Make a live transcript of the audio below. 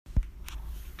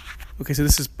Okay, so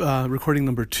this is recording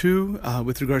number 2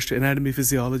 with regards to anatomy,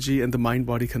 physiology, and the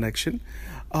mind-body connection.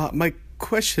 My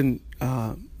question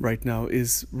right now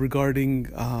is regarding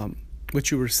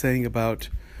what you were saying about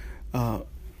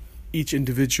each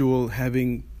individual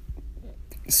having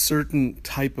certain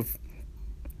type of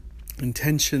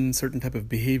intention, certain type of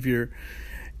behavior.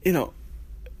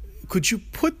 Could you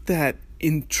put that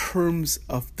in terms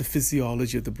of the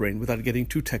physiology of the brain without getting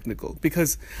too technical?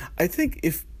 Because I think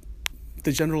if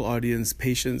the general audience,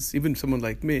 patients, even someone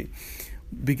like me,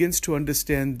 begins to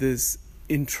understand this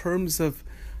in terms of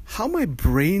how my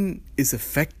brain is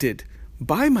affected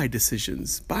by my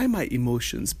decisions, by my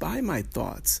emotions, by my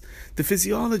thoughts, the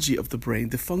physiology of the brain,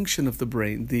 the function of the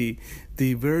brain, the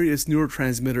various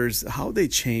neurotransmitters, how they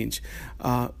change,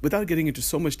 without getting into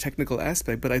so much technical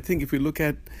aspect. But I think if we look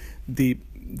at the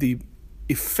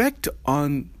effect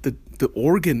on the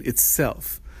organ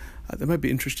itself, that might be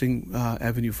an interesting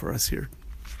avenue for us here.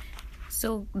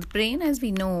 So the brain, as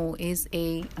we know, is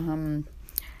an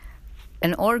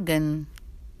organ.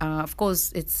 Of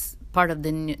course, it's part of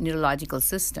the neurological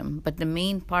system. But the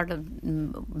main part of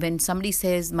when somebody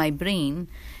says my brain,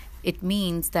 it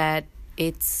means that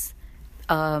it's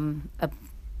an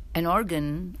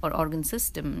organ or organ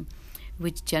system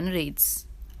which generates.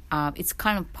 It's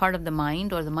kind of part of the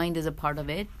mind, or the mind is a part of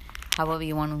it, however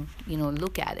you want to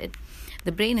look at it.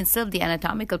 The brain itself, the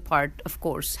anatomical part, of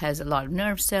course, has a lot of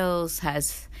nerve cells,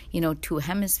 has 2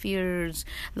 hemispheres,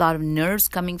 a lot of nerves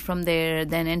coming from there,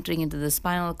 then entering into the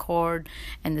spinal cord,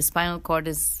 and the spinal cord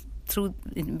is through,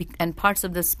 and parts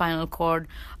of the spinal cord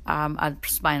are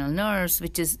spinal nerves,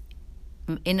 which is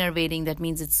innervating. That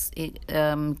means it's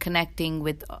connecting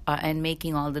with and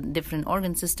making all the different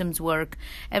organ systems work,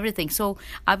 everything. So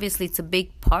obviously it's a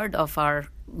big part of our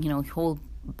whole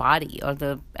body, or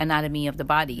the anatomy of the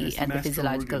body, and the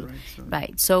physiological organ,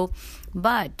 right? So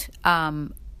but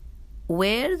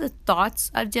where the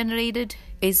thoughts are generated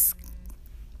is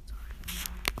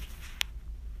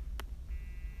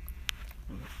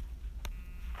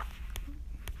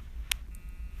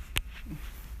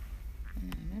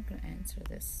I'm not going to answer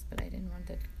this, but I didn't want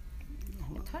that.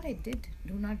 I thought I did.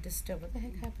 Do not disturb. What the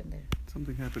heck happened there?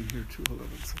 Something happened here too. Hold on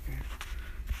one second.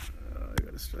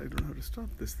 I don't know how to stop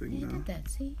this thing now. You did that,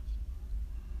 see?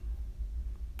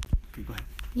 Okay, go ahead.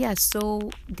 Yeah,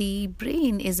 so the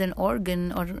brain is an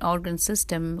organ or an organ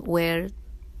system where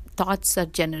thoughts are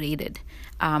generated.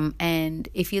 And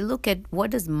if you look at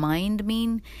what does mind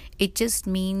mean, it just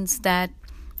means that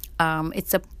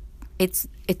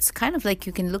it's kind of like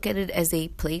you can look at it as a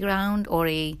playground or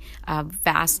a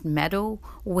vast meadow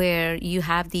where you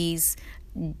have these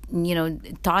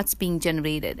thoughts being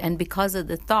generated, and because of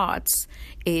the thoughts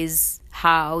is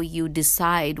how you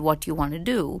decide what you want to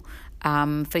do.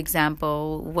 For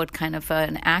example, what kind of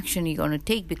an action you're going to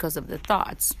take because of the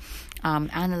thoughts.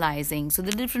 Analyzing. So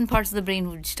the different parts of the brain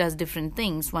which does different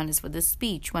things. One is for the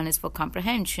speech, one is for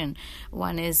comprehension,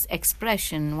 one is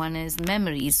expression, one is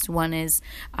memories, one is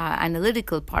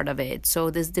analytical part of it. So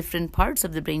there's different parts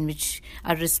of the brain which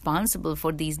are responsible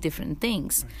for these different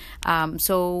things.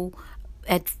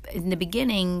 In the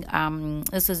beginning,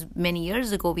 this was many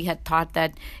years ago, we had thought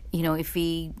that if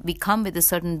we come with a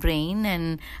certain brain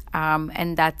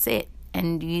and that's it,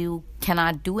 and you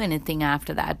cannot do anything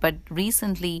after that. But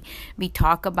recently we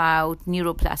talk about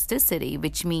neuroplasticity,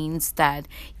 which means that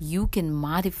you can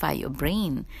modify your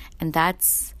brain, and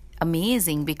that's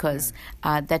amazing because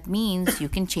that means you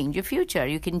can change your future.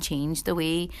 You can change the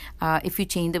way, if you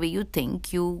change the way you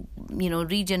think, you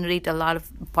regenerate a lot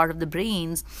of part of the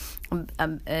brains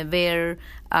where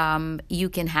you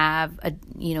can have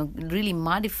really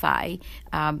modify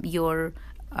your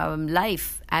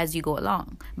life as you go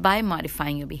along by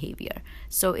modifying your behavior.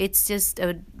 So it's just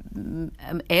an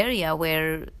area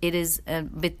where it is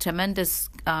with tremendous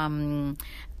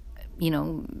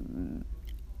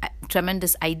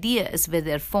tremendous ideas where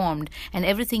they're formed, and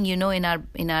everything in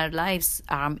our lives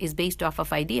is based off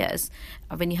of ideas.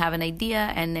 When you have an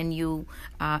idea and then you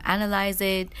analyze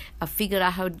it, figure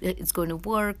out how it's going to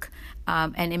work,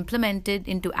 and implement it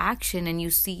into action, and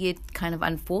you see it kind of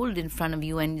unfold in front of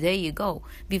you, and there you go.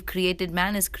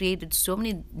 Man has created so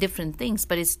many different things,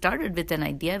 but it started with an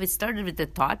idea, it started with a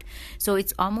thought. So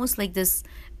it's almost like this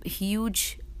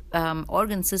huge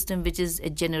organ system which is a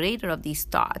generator of these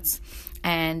thoughts.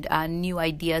 and new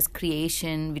ideas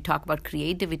creation. We talk about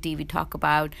creativity, we talk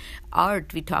about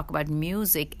art, we talk about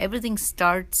music. Everything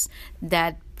starts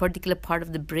that particular part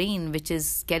of the brain which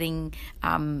is getting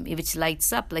which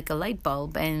lights up like a light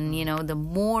bulb, and the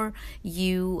more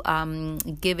you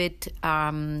give it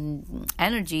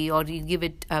energy, or you give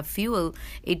it fuel,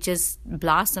 it just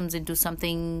blossoms into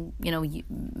something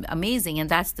amazing. And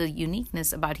that's the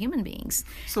uniqueness about human beings.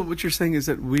 So what you're saying is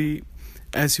that we,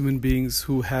 as human beings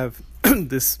who have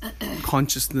this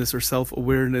consciousness or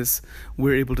self-awareness,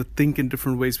 we're able to think in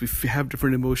different ways, we have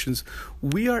different emotions,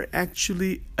 we are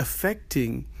actually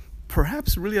affecting,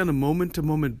 perhaps really on a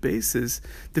moment-to-moment basis,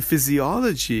 the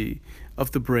physiology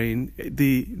of the brain,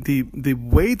 the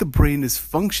way the brain is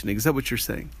functioning. Is that what you're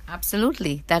saying?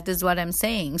 Absolutely. That is what I'm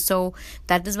saying. So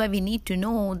that is why we need to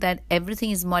know that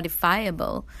everything is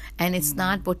modifiable, and it's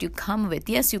not what you come with.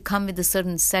 Yes, you come with a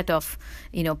certain set of,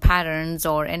 patterns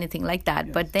or anything like that,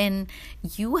 yes. But then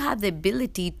you have the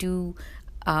ability to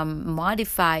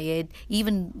modify it,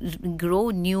 even grow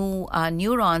new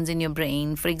neurons in your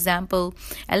brain. For example,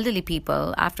 elderly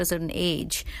people after a certain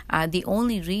age, the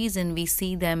only reason we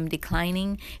see them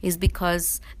declining is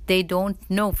because they don't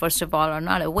know, first of all, are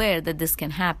not aware that this can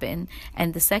happen.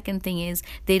 And the second thing is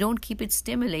they don't keep it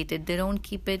stimulated, they don't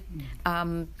keep it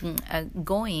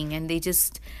going, and they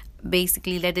just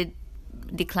basically let it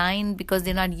decline because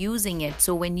they're not using it.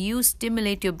 So when you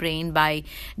stimulate your brain by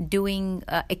doing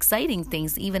exciting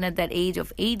things, even at that age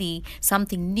of 80,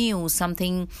 something new,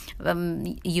 something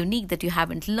unique that you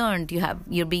haven't learned,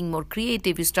 you're being more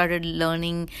creative. You started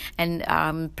learning and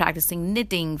practicing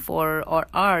knitting or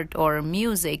art or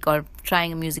music or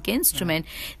trying a music instrument.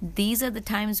 Yeah. These are the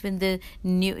times when the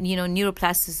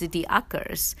neuroplasticity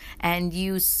occurs, and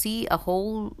you see a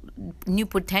whole new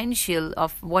potential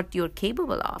of what you're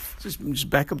capable of. Just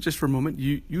back up just for a moment.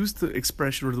 You used the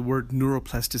expression or the word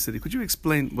neuroplasticity. Could you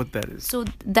explain what that is? So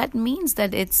that means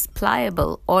that it's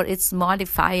pliable or it's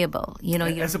modifiable.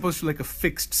 As opposed to like a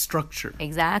fixed structure.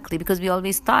 Exactly, because we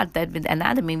always thought that with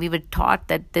anatomy, we were taught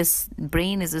that this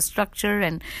brain is a structure,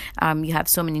 and you have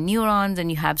so many neurons, and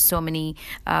you have so many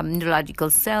neurological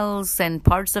cells and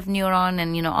parts of neuron,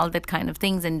 and all that kind of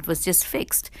things, and it was just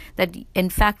fixed. That in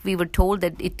fact we were told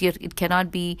that it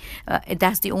cannot be.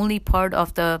 That's the only part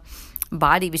of the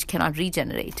body which cannot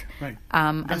regenerate. Right.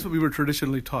 That's what we were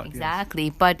traditionally taught. Exactly.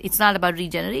 Yes. But it's not about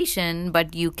regeneration,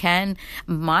 but you can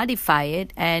modify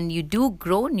it, and you do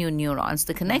grow new neurons.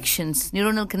 The connections,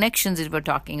 neuronal connections that we're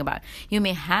talking about. You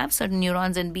may have certain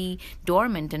neurons and be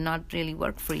dormant and not really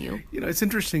work for you. It's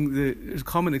interesting, the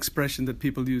common expression that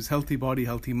people use, healthy body,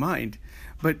 healthy mind.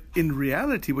 But in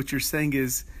reality, what you're saying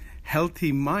is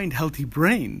healthy mind, healthy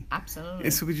brain. Absolutely.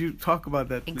 So could you talk about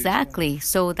that, please? Exactly.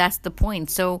 So that's the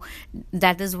point. So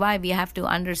that is why we have to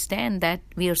understand that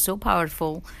we are so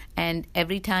powerful, and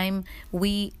every time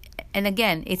and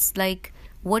again, it's like,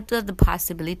 what are the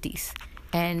possibilities?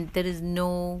 And there is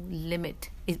no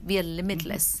limit. We are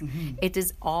limitless. Mm-hmm. It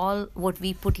is all what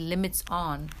we put limits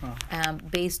on,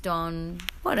 based on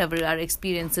whatever our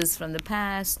experiences from the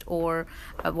past, or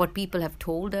what people have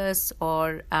told us,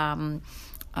 or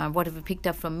what have we picked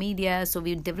up from media. So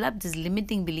we developed these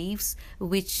limiting beliefs,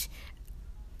 which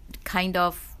kind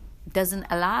of doesn't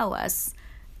allow us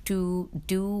to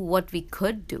do what we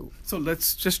could do. So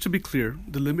let's, just to be clear,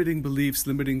 the limiting beliefs,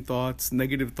 limiting thoughts,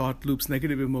 negative thought loops,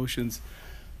 negative emotions,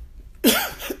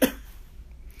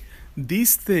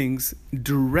 these things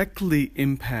directly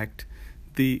impact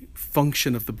the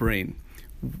function of the brain,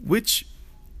 which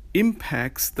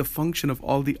impacts the function of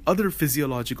all the other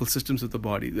physiological systems of the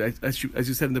body. As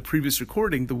you said in the previous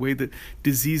recording, the way that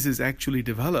diseases actually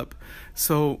develop.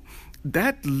 So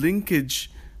that linkage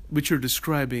which you're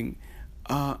describing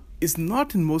is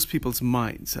not in most people's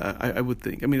minds, I would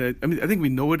think. I think we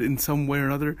know it in some way or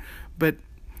another, but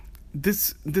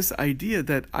this idea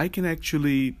that I can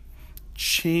actually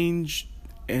change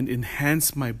and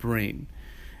enhance my brain,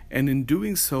 and in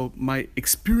doing so, my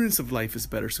experience of life is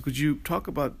better. So could you talk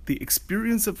about the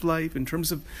experience of life in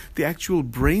terms of the actual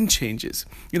brain changes?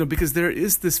 Because there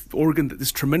is this organ,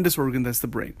 this tremendous organ that's the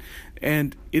brain,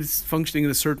 and it's functioning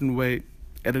in a certain way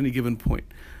at any given point,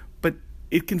 but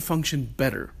it can function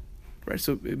better, right?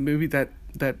 So maybe that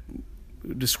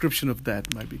description of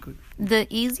that might be good. The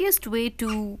easiest way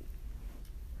to,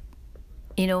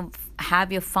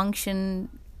 have your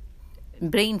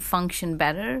brain function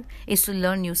better is to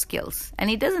learn new skills.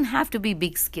 And it doesn't have to be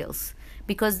big skills,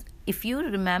 because if you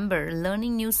remember,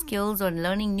 learning new skills or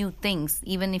learning new things,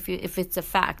 even if it's a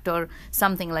fact or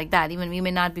something like that, even you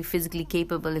may not be physically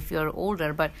capable if you're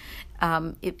older, but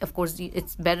of course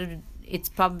it's better, it's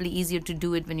probably easier to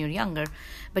do it when you're younger.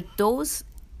 But those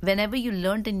whenever you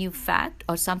learned a new fact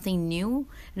or something new,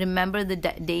 remember the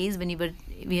days when you were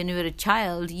a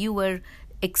child, you were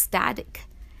ecstatic.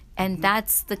 And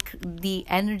that's the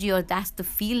energy, or that's the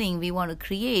feeling we want to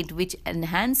create, which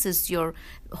enhances your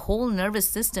whole nervous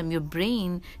system, your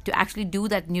brain, to actually do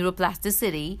that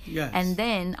neuroplasticity. Yes. And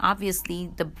then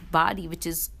obviously the body, which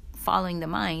is following the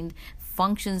mind,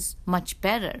 functions much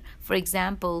better. For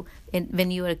example,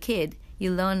 when you were a kid,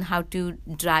 you learn how to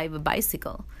drive a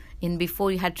bicycle. And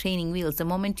before you had training wheels, the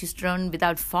moment you run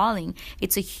without falling,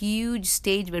 it's a huge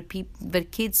stage where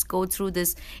kids go through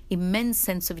this immense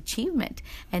sense of achievement.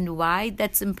 And why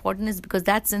that's important is because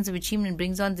that sense of achievement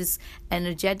brings on this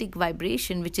energetic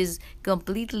vibration, which is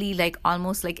completely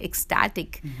almost like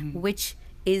ecstatic, which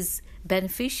is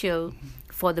beneficial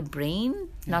for the brain,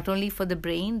 not only for the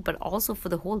brain, but also for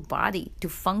the whole body to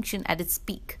function at its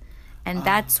peak. And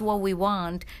that's what we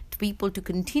want people to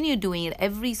continue doing at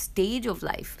every stage of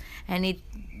life. And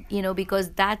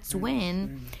because that's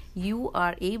when you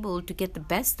are able to get the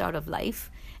best out of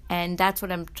life. And that's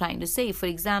what I'm trying to say. For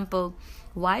example,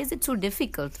 why is it so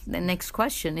difficult? The next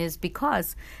question is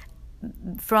because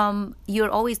you're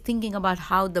always thinking about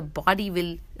how the body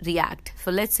will react.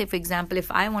 So let's say, for example,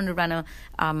 if I want to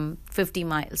run 50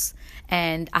 miles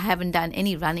and I haven't done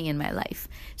any running in my life.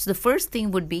 So the first thing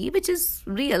would be, which is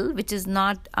real, which is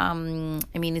not,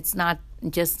 it's not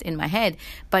just in my head,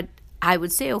 but I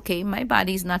would say, okay, my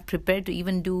body is not prepared to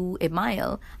even do a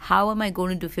mile. How am I going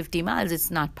to do 50 miles?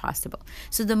 It's not possible.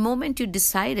 So the moment you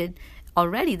decided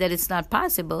already that it's not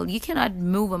possible, you cannot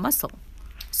move a muscle.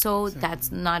 So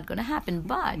that's not going to happen.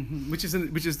 But which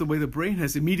is the way the brain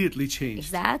has immediately changed.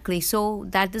 Exactly. So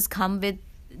that does come with,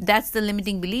 that's the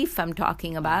limiting belief I'm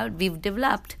talking about. We've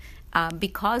developed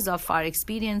because of our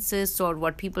experiences or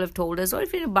what people have told us, or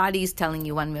if your body is telling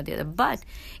you one way or the other. But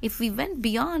if we went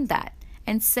beyond that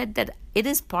and said that it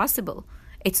is possible,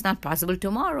 it's not possible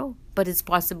tomorrow, but it's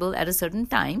possible at a certain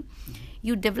time,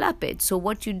 you develop it. So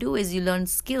what you do is you learn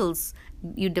skills,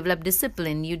 you develop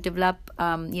discipline, you develop,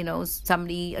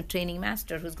 a training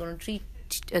master who's going to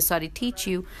teach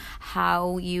you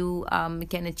how you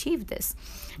can achieve this,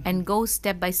 and go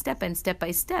step by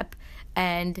step.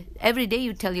 And every day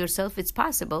you tell yourself, it's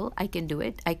possible, I can do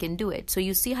it. So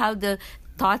you see how the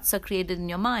thoughts are created in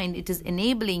your mind. It is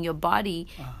enabling your body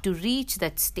to reach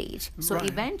that stage. So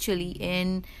eventually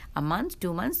in a month,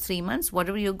 2 months, 3 months,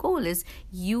 whatever your goal is,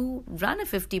 you run a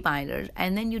 50-miler,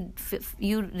 and then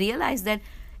you realize that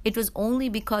it was only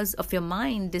because of your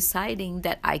mind deciding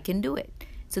that I can do it.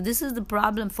 So this is the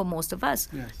problem for most of us.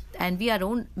 Yes. And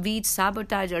we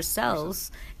sabotage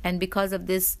ourselves, and because of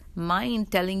this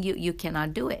mind telling you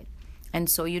cannot do it. And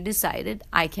so you decided,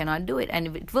 I cannot do it,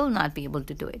 and it will not be able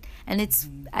to do it. And it's,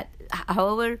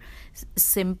 however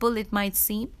simple it might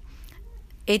seem,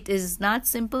 it is not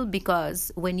simple, because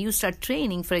when you start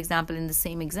training, for example, in the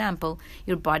same example,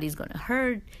 your body is going to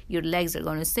hurt, your legs are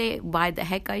going to say, why the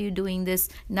heck are you doing this?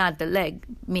 Not the leg,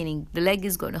 meaning the leg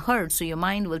is going to hurt, so your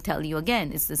mind will tell you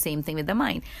again. It's the same thing with the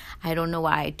mind. I don't know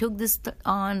why I took this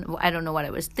on, I don't know what I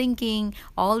was thinking,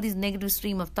 all these negative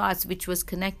stream of thoughts which was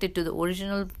connected to the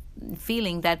original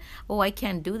feeling that, I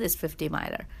can't do this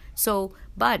 50-miler. So,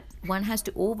 but one has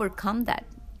to overcome that,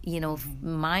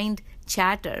 mind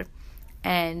chatter,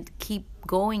 and keep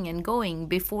going and going.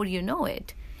 Before you know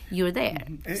it, you're there.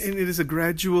 And it is a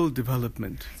gradual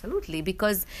development. Absolutely,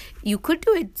 because you could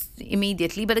do it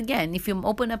immediately, but again, if you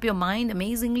open up your mind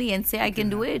amazingly and say, I can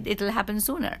do it, it'll happen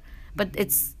sooner. But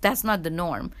that's not the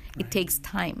norm. It takes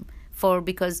time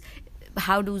because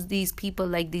how do these people,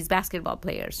 like these basketball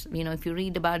players, if you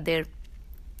read about their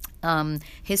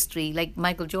history, like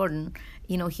Michael Jordan,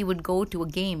 he would go to a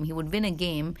game, he would win a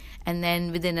game, and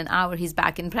then within an hour he's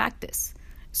back in practice.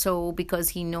 So because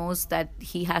he knows that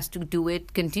he has to do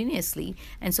it continuously.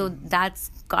 And so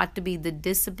that's got to be the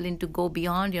discipline to go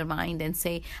beyond your mind and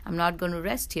say, I'm not going to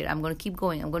rest here. I'm going to keep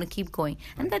going.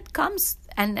 And that comes,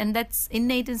 and that's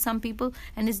innate in some people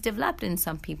and is developed in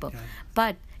some people. Yeah.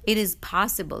 But it is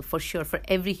possible for sure for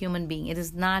every human being. It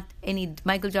is not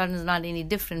Michael Jordan is not any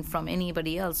different from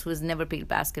anybody else who has never played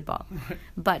basketball. Right.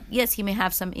 But yes, he may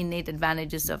have some innate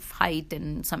advantages of height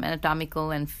and some anatomical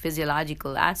and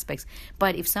physiological aspects.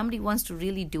 But if somebody wants to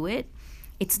really do it,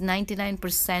 it's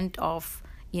 99% of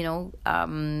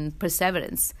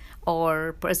perseverance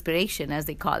or perspiration, as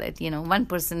they call it.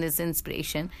 1% is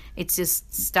inspiration. It's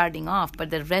just starting off, but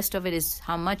the rest of it is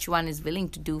how much one is willing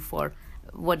to do for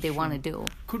what they want to do.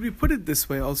 Could we put it this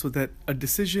way also, that a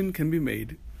decision can be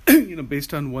made,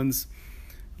 based on one's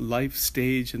life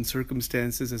stage and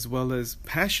circumstances, as well as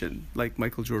passion, like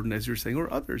Michael Jordan, as you're saying, or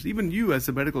others, even you as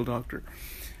a medical doctor,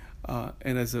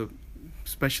 and as a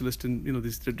specialist in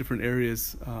these different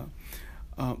areas,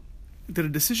 that a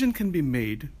decision can be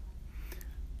made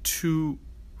to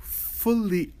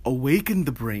fully awaken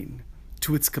the brain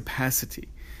to its capacity.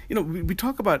 We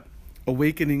talk about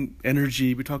awakening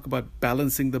energy, we talk about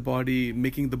balancing the body,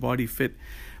 making the body fit,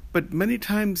 but many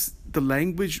times the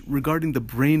language regarding the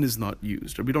brain is not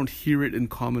used, or we don't hear it in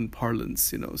common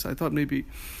parlance. So I thought maybe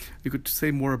you could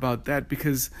say more about that,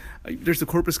 because there's the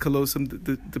corpus callosum,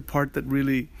 the part that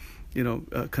really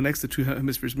connects the two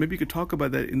hemispheres. Maybe you could talk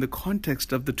about that in the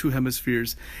context of the two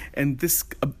hemispheres and this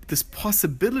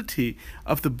possibility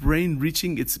of the brain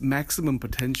reaching its maximum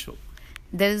potential.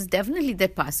 There is definitely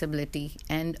that possibility.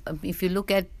 And if you look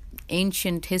at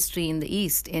ancient history in the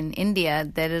East, in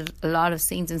India, there are a lot of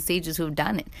saints and sages who've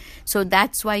done it. So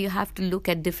that's why you have to look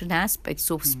at different aspects.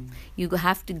 So you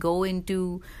have to go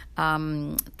into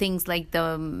things like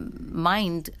the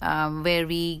mind, where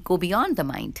we go beyond the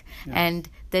mind. Yes. And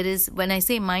there is, when I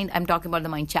say mind, I'm talking about the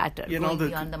mind chatter, going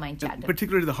beyond the mind chatter.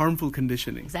 Particularly the harmful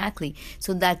conditioning. Exactly.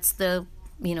 So that's the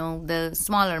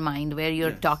smaller mind, where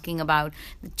you're talking about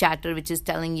the chatter, which is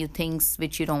telling you things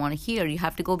which you don't want to hear. You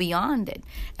have to go beyond it.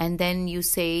 And then you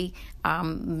say,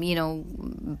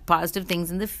 positive things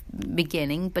in the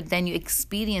beginning, but then you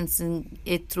experience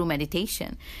it through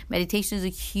meditation. Meditation is a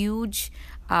huge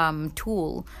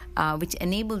tool which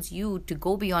enables you to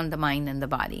go beyond the mind and the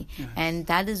body. Yes. And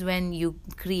that is when you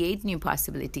create new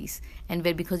possibilities. And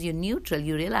where, because you're neutral,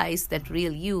 you realize that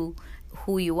real you,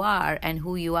 who you are, and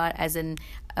who you are as an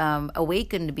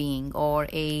awakened being, or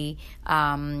a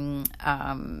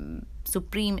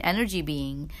supreme energy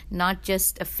being, not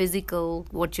just a physical,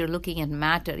 what you're looking at,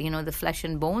 matter, the flesh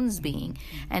and bones being.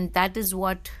 And that is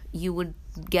what you would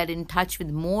get in touch with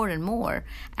more and more.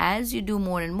 As you do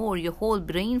more and more, your whole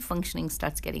brain functioning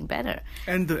starts getting better.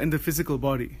 And the physical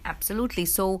body. Absolutely.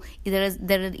 So there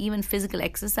are even physical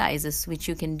exercises which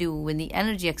you can do, with the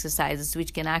energy exercises,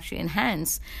 which can actually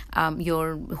enhance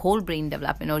your whole brain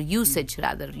development, or usage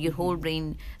rather, your whole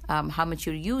brain, how much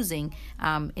you're using.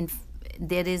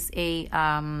 There is a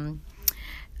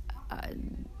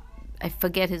I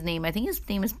forget his name. I think his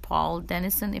name is Paul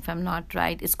Dennison, if I'm not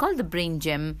right. It's called the Brain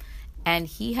Gym. And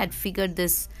he had figured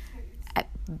this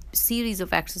series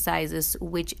of exercises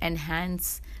which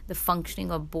enhance the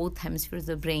functioning of both hemispheres of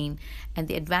the brain. And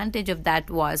the advantage of that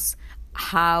was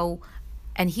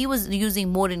and he was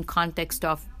using more in context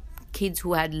of kids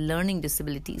who had learning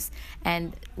disabilities.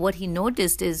 And what he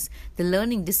noticed is the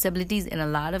learning disabilities in a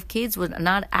lot of kids was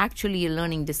not actually a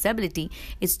learning disability.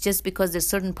 It's just because there's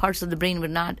certain parts of the brain were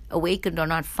not awakened or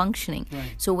not functioning.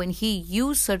 Right. So when he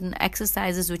used certain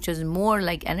exercises, which is more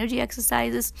like energy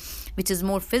exercises, which is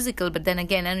more physical, but then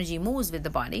again, energy moves with the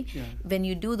body. Yeah. When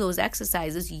you do those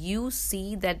exercises, you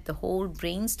see that the whole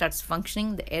brain starts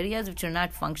functioning. The areas which are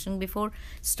not functioning before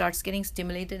starts getting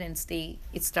stimulated, and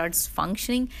it starts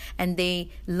functioning. And the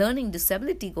learning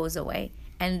disability goes away,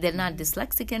 and they're not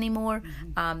dyslexic anymore.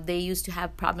 They used to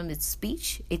have problem with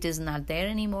speech. It is not there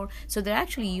anymore. So they're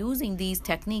actually using these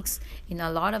techniques in a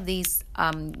lot of these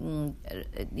and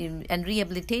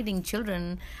rehabilitating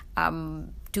children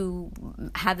to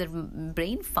have their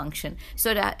brain function.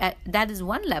 So that is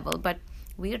one level, but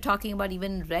we are talking about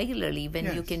even regularly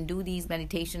when you can do these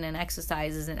meditation and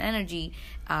exercises and energy,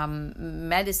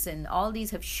 medicine. All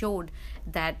these have showed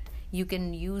that you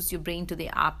can use your brain to the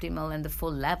optimal and the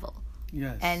full level.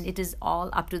 Yes. And it is all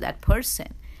up to that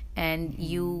person and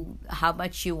how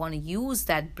much you want to use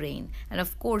that brain. And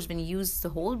of course, when you use the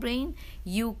whole brain,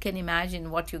 you can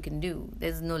imagine what you can do.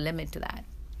 There's no limit to that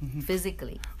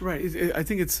physically. Right. I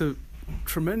think it's a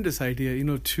tremendous idea,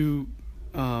 to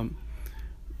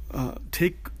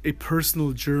take a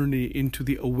personal journey into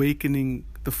the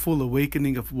full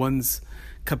awakening of one's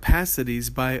capacities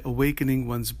by awakening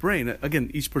one's brain. Again,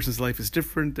 each person's life is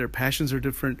different, their passions are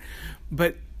different,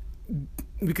 but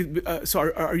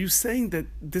so are you saying that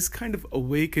this kind of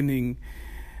awakening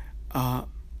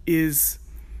is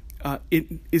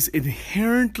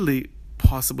inherently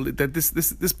possible, that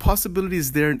this possibility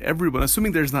is there in everyone,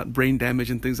 assuming there's not brain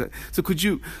damage and things like that? So could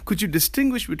you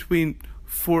distinguish between,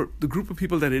 for the group of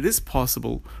people that it is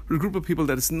possible, or the group of people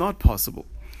that it's not possible?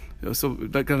 So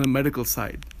like on the medical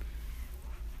side.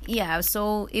 Yeah,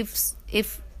 so if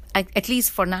at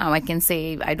least for now, I can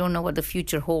say I don't know what the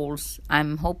future holds.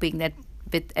 I'm hoping that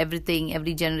with everything,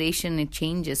 every generation, it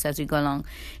changes as we go along.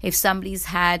 If somebody's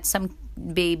had, some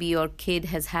baby or kid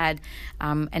has had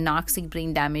anoxic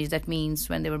brain damage, that means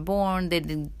when they were born, they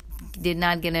didn't did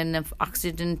not get enough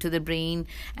oxygen to the brain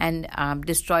and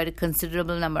destroyed a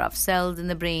considerable number of cells in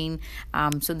the brain.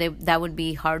 So that would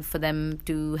be hard for them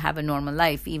to have a normal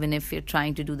life, even if you're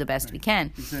trying to do the best we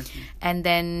can. Exactly. And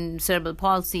then cerebral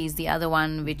palsy is the other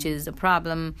one, which is a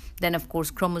problem. Then, of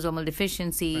course, chromosomal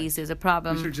deficiencies is a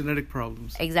problem. These are genetic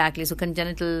problems. Exactly. So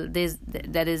congenital,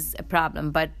 that is a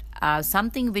problem. But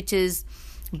something which is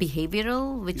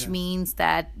behavioral, which means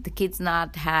that the kids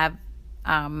have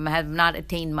not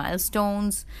attained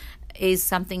milestones, is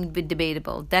something bit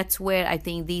debatable. That's where I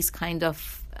think these kind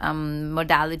of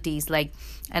modalities like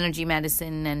energy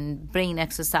medicine and brain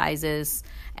exercises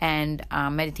and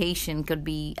meditation could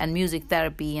be, and music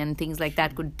therapy and things like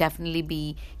that could definitely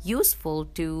be useful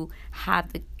to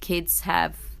have the kids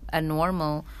have a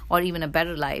normal or even a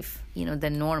better life,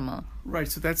 than normal. Right.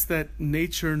 So that's that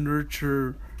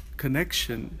nature-nurture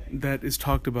connection that is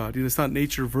talked about. It's not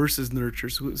nature versus nurture.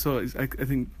 So I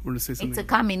think we're going to say something. It's a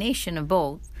combination of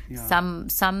both. Yeah.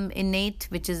 Some innate,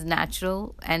 which is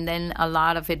natural, and then a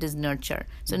lot of it is nurture.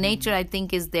 So nature, I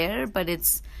think, is there, but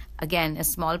it's, again, a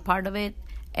small part of it,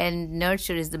 and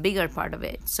nurture is the bigger part of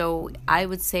it. So I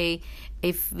would say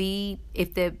if the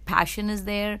passion is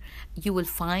there, you will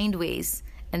find ways,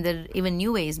 and there are even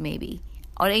new ways maybe,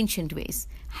 or ancient ways,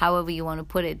 however you want to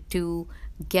put it, to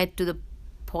get to the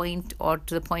point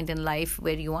in life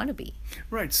where you want to be.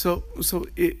 Right. So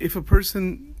if a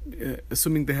person,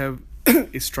 assuming they have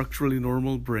a structurally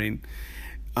normal brain,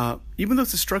 even though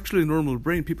it's a structurally normal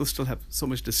brain, people still have so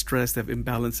much distress, they have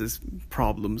imbalances,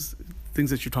 problems, things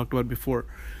that you talked about before.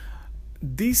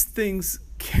 These things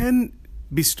can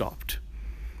be stopped,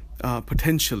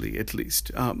 potentially at least,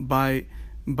 by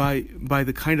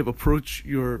the kind of approach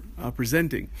you're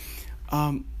presenting.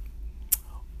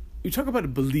 You talk about a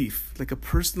belief, like a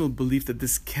personal belief that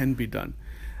this can be done.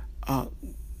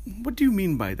 What do you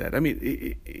mean by that? I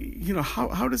mean,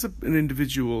 how does an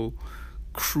individual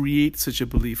create such a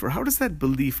belief, or how does that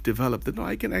belief develop that, no,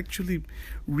 I can actually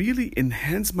really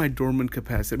enhance my dormant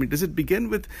capacity? I mean, does it begin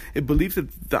with a belief that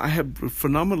I have a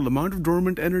phenomenal amount of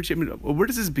dormant energy? I mean, where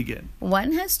does this begin?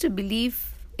 One has to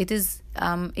believe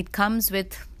it comes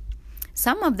with,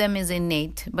 some of them is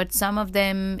innate, but some of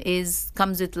them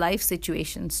comes with life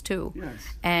situations too. Yes.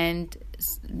 And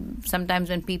sometimes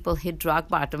when people hit rock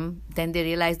bottom, then they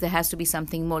realize there has to be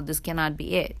something more. This cannot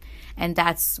be it. And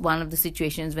that's one of the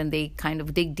situations when they kind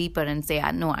of dig deeper and say,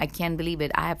 no, I can't believe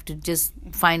it. I have to just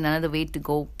find another way to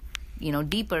go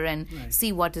deeper and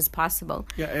see what is possible.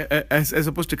 Yeah, as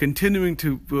opposed to continuing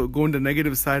to go on the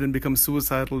negative side and become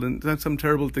suicidal, and some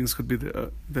terrible things could be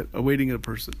that awaiting a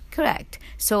person. Correct.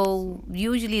 So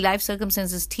usually life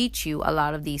circumstances teach you a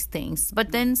lot of these things,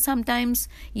 but then sometimes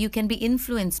you can be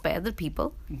influenced by other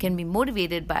people, can be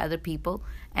motivated by other people,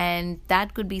 and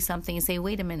that could be something you say,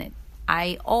 wait a minute.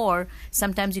 Or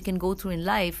sometimes you can go through in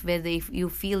life where you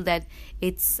feel that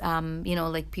it's,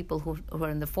 like people who are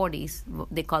in the 40s,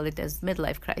 they call it as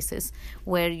midlife crisis,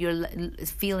 where you're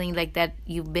feeling like that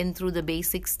you've been through the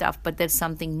basic stuff, but there's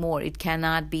something more. It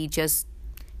cannot be just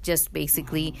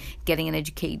basically getting an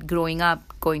education, growing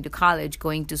up, going to college,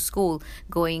 going to school,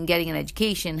 getting an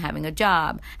education, having a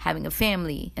job, having a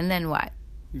family, and then what?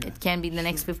 Yeah, it can be the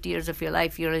next 50 years of your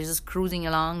life. You're just cruising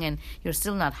along and you're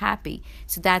still not happy.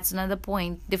 So that's another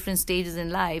point, different stages in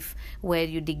life where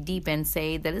you dig deep and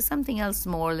say, there is something else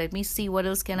more. Let me see what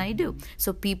else can I do.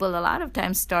 So people a lot of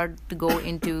times start to go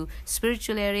into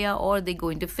spiritual area, or they go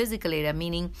into physical area,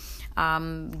 meaning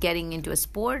getting into a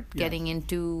sport, getting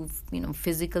into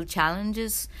physical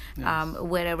challenges,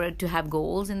 wherever, to have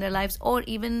goals in their lives, or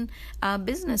even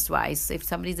business-wise. If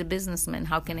somebody's a businessman,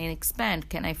 how can I expand?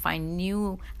 Can I find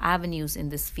new avenues in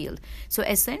this field? So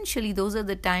essentially, those are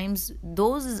the times,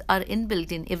 those are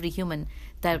inbuilt in every human,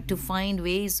 that to find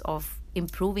ways of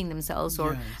improving themselves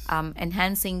or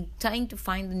enhancing, trying to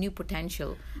find the new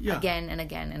potential again and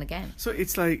again and again. So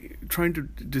it's like trying to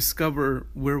discover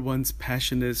where one's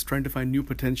passion is, trying to find new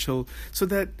potential, so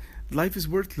that life is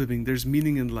worth living. There's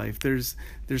meaning in life. There's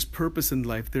purpose in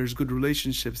life. There's good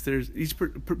relationships.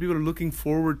 People are looking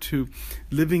forward to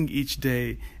living each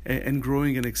day and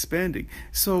growing and expanding.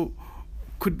 So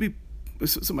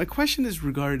so my question is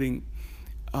regarding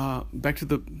back to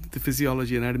the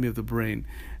physiology, anatomy of the brain.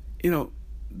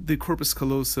 The corpus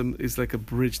callosum is like a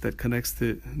bridge that connects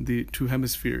the two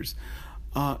hemispheres.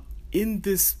 In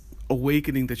this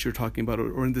awakening that you're talking about,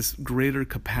 or in this greater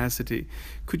capacity,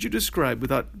 could you describe,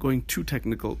 without going too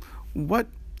technical, what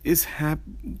is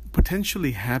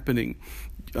potentially happening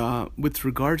with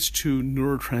regards to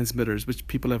neurotransmitters, which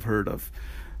people have heard of?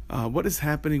 What is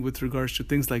happening with regards to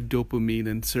things like dopamine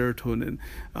and serotonin?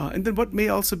 And then what may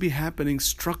also be happening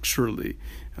structurally?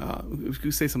 If you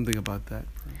could say something about that,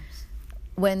 perhaps.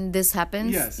 When this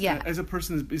happens, Yes, as a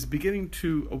person is beginning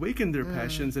to awaken their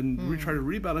passions and try to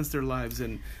rebalance their lives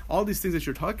and all these things that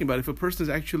you're talking about, if a person is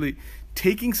actually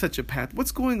taking such a path,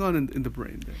 what's going on in the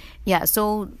brain then? Yeah,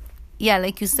 so,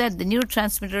 like you said, the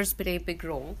neurotransmitters play a big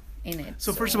role in it.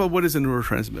 So first of all, what is a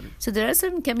neurotransmitter? So there are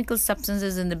certain chemical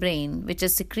substances in the brain which are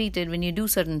secreted when you do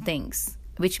certain things,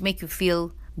 which make you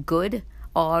feel good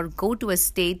or go to a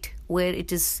state where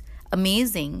it is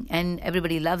amazing and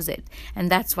everybody loves it.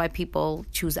 And that's why people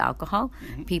choose alcohol.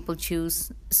 People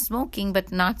choose smoking,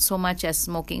 but not so much as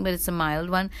smoking, but it's a mild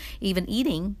one. Even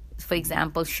eating, for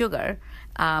example, sugar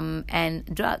and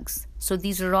drugs. So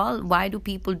these are all, why do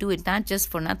people do it? Not just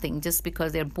for nothing, just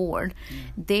because they're bored.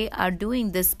 They are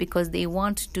doing this because they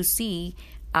want to see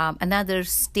another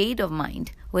state of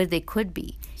mind where they could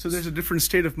be. So there's a different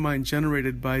state of mind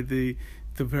generated by the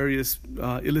various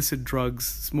illicit drugs,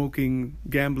 smoking,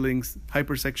 gambling,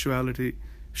 hypersexuality,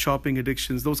 shopping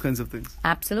addictions, those kinds of things.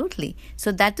 Absolutely.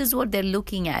 So that is what they're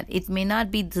looking at. It may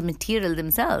not be the material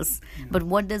themselves, but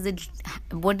where does it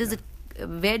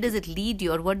lead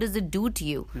you, or what does it do to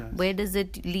you? Yes. Where does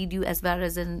it lead you as far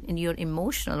as in your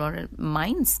emotional or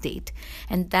mind state?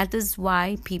 And that is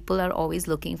why people are always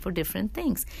looking for different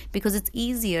things, because it's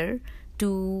easier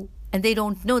to, and they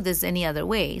don't know this any other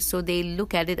way, so they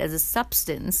look at it as a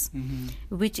substance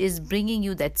which is bringing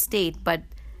you that state. But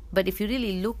if you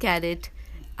really look at it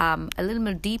a little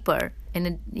more deeper,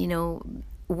 and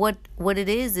what it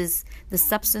is the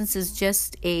substance is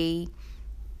just a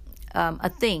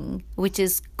thing which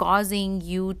is causing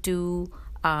you to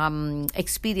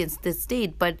experience this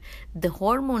state. But the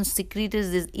hormone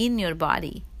secreted is in your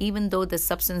body, even though the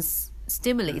substance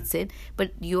stimulates it,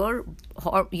 but your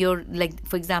like,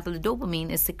 for example, the dopamine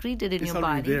is secreted in your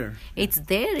body. There. It's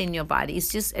there in your body. It's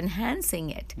just enhancing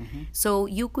it. So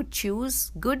you could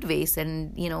choose good ways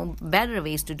and better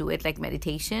ways to do it, like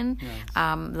meditation,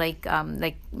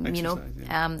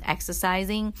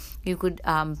 exercising. You could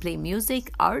play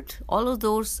music, art. All of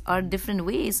those are different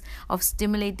ways of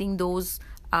stimulating those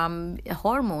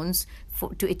hormones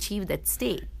to achieve that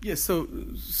state. Yes. So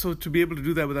to be able to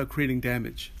do that without creating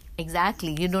damage.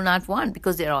 Exactly. You do not want,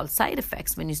 because they're all side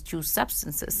effects when you choose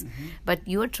substances. But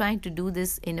you are trying to do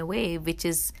this in a way which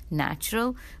is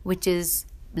natural, which is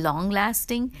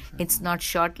long-lasting. It's not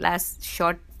just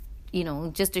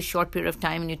a short period of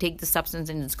time and you take the substance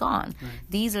and it's gone. Right.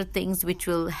 These are things which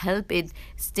will help it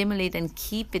stimulate and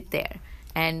keep it there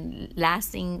and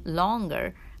lasting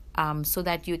longer, so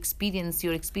that your experience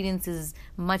is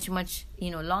much, much,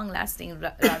 long-lasting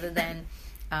rather than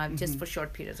just for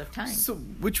short periods of time. So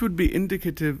which would be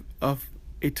indicative of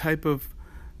a type of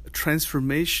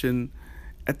transformation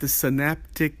at the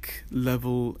synaptic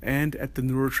level and at the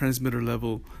neurotransmitter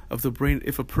level of the brain,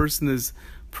 if a person is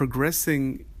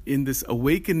progressing in this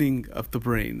awakening of the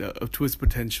brain to its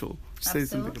potential? Say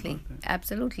something about that.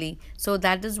 Absolutely. So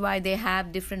that is why they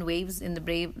have different waves in the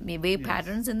wave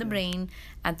patterns in the brain,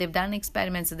 and they've done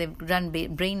experiments. So they've done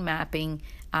brain mapping.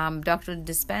 Dr.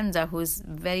 Dispenza, who's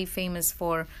very famous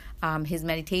for his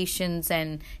meditations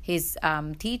and his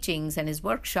teachings and his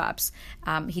workshops,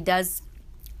 he does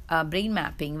brain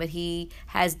mapping, where he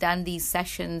has done these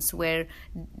sessions where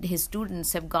his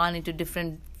students have gone into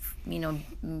different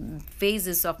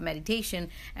phases of meditation,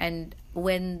 and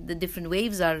when the different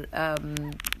waves are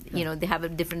they have a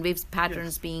different waves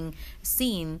patterns being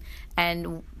seen,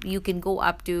 and you can go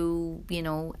up to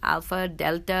alpha,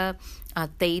 delta,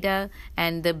 theta,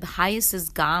 and the highest is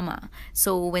gamma.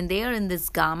 So when they are in this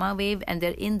gamma wave and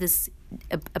they're in this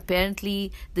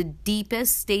apparently the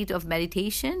deepest state of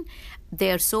meditation,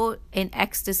 they are so in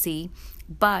ecstasy,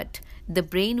 but the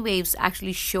brain waves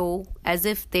actually show as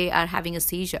if they are having a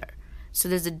seizure. So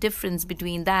there's a difference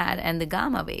between that and the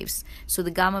gamma waves. So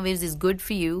the gamma waves is good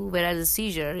for you, whereas a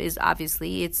seizure is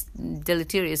obviously it's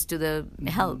deleterious to the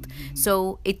health.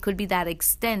 So it could be that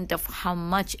extent of how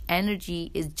much energy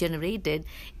is generated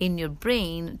in your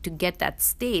brain to get that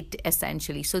state,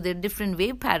 essentially. So there are different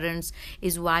wave patterns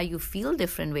is why you feel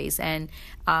different ways. And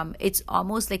it's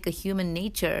almost like a human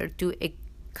nature to a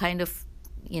kind of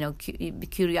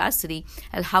curiosity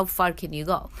and how far can you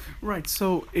go. Right.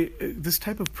 So this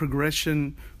type of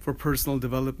progression for personal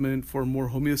development, for more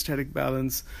homeostatic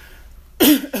balance,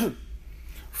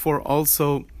 for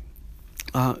also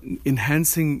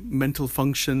enhancing mental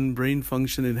function, brain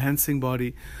function, enhancing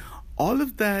body, all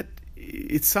of that,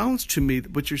 it sounds to me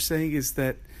what you're saying is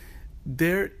that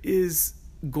there is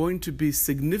going to be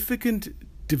significant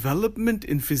development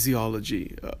in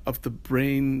physiology of the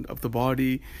brain, of the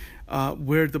body,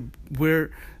 where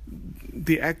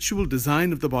the actual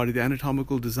design of the body, the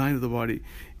anatomical design of the body,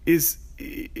 is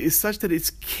such that it's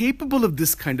capable of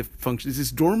this kind of function.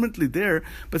 It's dormantly there,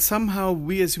 but somehow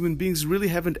we as human beings really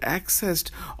haven't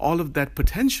accessed all of that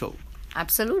potential.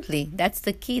 Absolutely. That's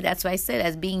the key. That's why I said,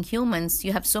 as being humans,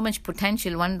 you have so much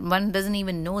potential. One doesn't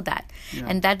even know that. Yeah.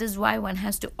 And that is why one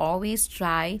has to always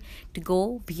try to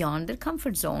go beyond their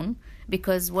comfort zone,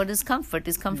 because what is comfort?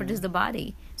 Comfort is the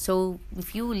body. So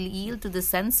if you yield to the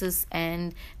senses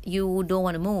and you don't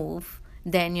want to move,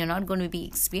 then you're not going to be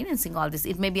experiencing all this.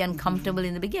 It may be uncomfortable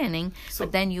in the beginning,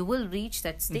 but then you will reach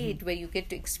that state where you get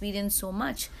to experience so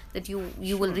much that you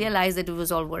will realize that it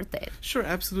was all worth it. Sure,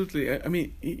 absolutely. I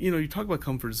mean, you talk about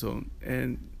comfort zone,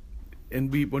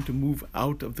 and we want to move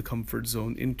out of the comfort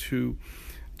zone into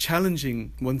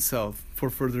challenging oneself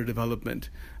for further development,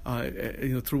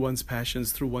 through one's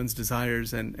passions, through one's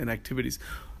desires and activities.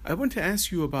 I want to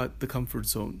ask you about the comfort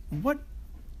zone. What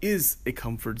is a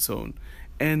comfort zone?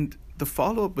 And the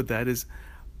follow-up with that is,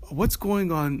 what's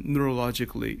going on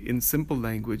neurologically, in simple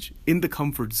language, in the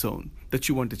comfort zone that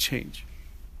you want to change?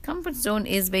 Comfort zone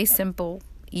is very simple.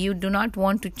 You do not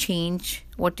want to change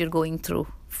what you're going through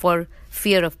for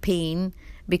fear of pain,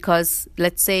 because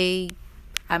let's say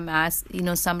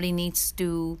somebody needs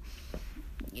to,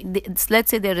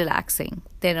 let's say they're relaxing,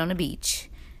 they're on a beach,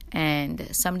 and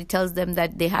somebody tells them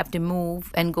that they have to move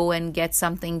and go and get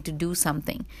something to do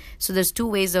something. So there's two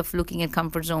ways of looking at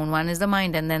comfort zone. One is the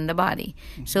mind and then the body.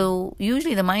 Mm-hmm. So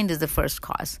usually the mind is the first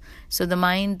cause. So the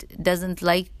mind doesn't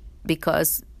like,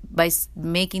 because by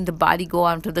making the body go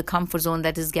out of the comfort zone,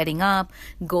 that is getting up,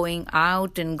 going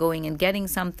out and going and getting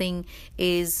something,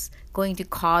 is going to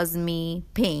cause me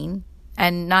pain.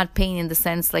 And not pain in the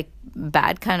sense like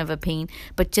bad kind of a pain,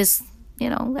 but just, I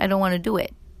don't want to do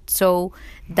it. So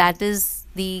that is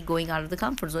the going out of the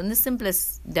comfort zone, the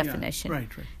simplest definition. Yeah, right.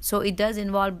 So it does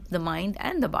involve the mind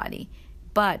and the body.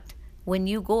 But when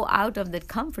you go out of that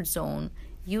comfort zone,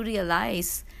 you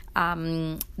realize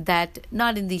that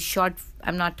not in these short,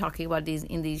 I'm not talking about these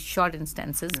in these short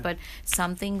instances, but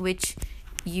something which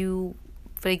you,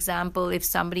 for example, if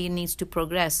somebody needs to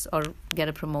progress or get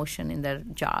a promotion in their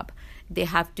job, they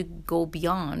have to go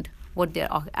beyond what they're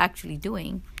actually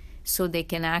doing so they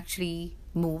can actually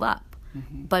move up.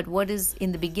 Mm-hmm. But what is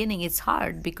in the beginning, it's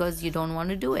hard because you don't want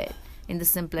to do it in the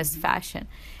simplest fashion.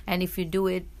 And if you do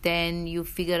it, then you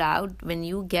figure out, when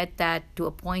you get that to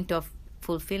a point of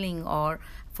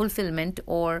fulfillment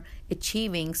or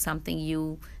achieving something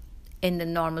you in the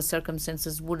normal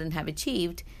circumstances wouldn't have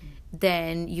achieved,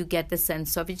 then you get the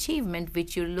sense of achievement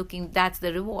which you're looking, that's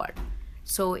the reward.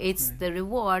 So it's the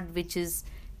reward which is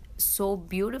so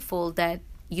beautiful that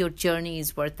your journey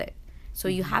is worth it. So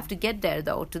you have to get there,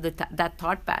 though, to that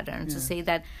thought pattern, to say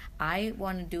that I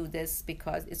want to do this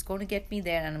because it's going to get me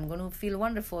there and I'm going to feel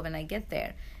wonderful when I get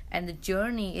there. And the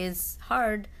journey is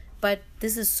hard, but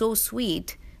this is so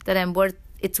sweet that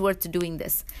it's worth doing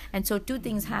this. And so two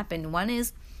things happen. One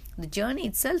is the journey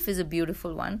itself is a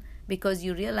beautiful one, because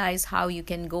you realize how you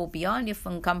can go beyond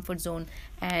your comfort zone,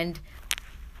 and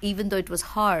even though it was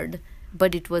hard,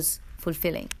 but it was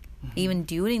fulfilling, even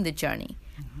during the journey.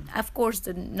 Of course,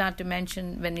 not to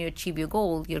mention when you achieve your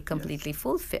goal, you're completely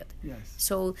fulfilled. Yes.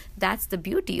 So that's the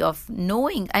beauty of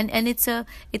knowing, and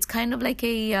it's kind of like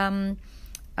a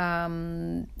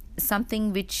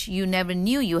something which you never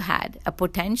knew you had, a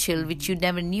potential which you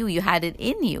never knew you had it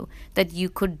in you, that you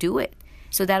could do it.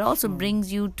 So that also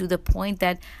brings you to the point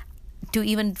that, to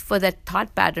even for that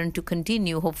thought pattern to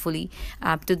continue, hopefully,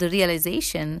 to the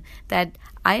realization that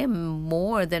I am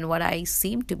more than what I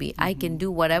seem to be. I can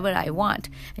do whatever I want.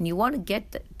 And you want to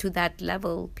get to that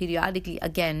level periodically,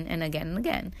 again and again and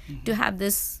again, to have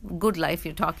this good life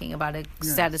you're talking about, a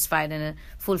satisfied and a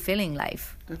fulfilling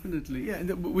life. Definitely, yeah,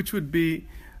 which would be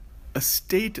a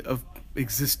state of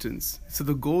existence. So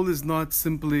the goal is not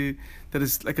simply that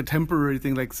it's like a temporary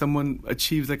thing, like someone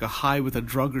achieves like a high with a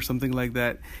drug or something like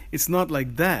that. It's not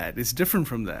like that. It's different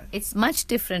from that. It's much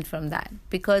different from that,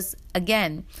 because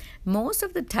again, most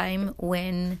of the time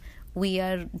when we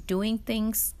are doing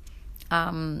things,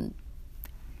 I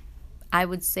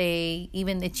would say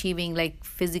even achieving like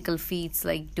physical feats,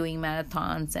 like doing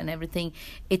marathons and everything,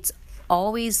 it's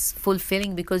always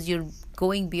fulfilling because you're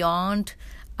going beyond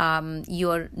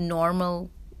your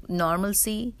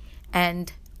normalcy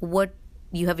and what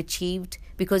you have achieved,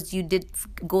 because you did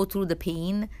go through the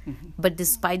pain, but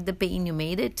despite the pain you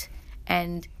made it.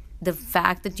 And the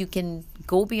fact that you can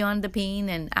go beyond the pain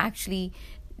and actually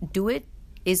do it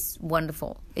is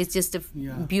wonderful. It's just a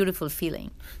beautiful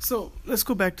feeling. So let's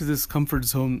go back to this comfort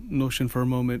zone notion for a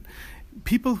moment.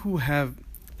 People who have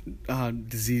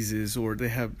diseases, or they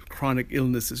have chronic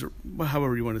illnesses, or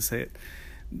however you want to say it,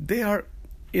 they are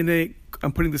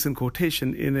I'm putting this in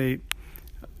quotation, in a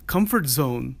comfort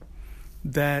zone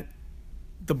that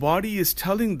the body is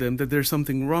telling them that there's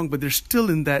something wrong, but they're still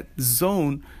in that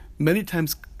zone, many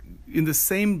times in the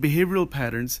same behavioral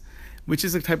patterns, which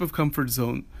is a type of comfort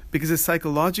zone, because it's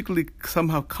psychologically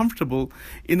somehow comfortable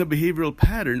in a behavioral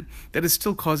pattern that is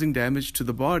still causing damage to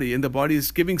the body, and the body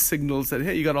is giving signals that,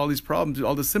 hey, you got all these problems,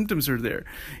 all the symptoms are there.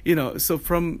 So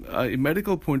from a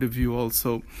medical point of view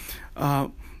also,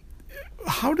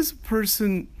 how does a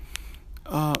person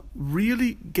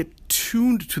really get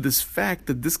tuned to this fact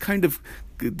that this kind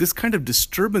of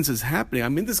disturbance is happening?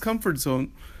 I'm in this comfort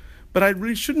zone, but I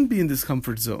really shouldn't be in this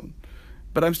comfort zone,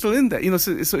 but I'm still in that.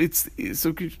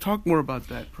 So could you talk more about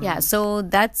that? Perhaps? Yeah. So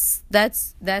that's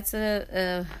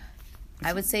a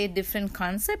I would say a different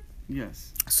concept.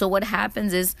 Yes. So what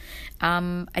happens is,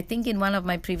 I think in one of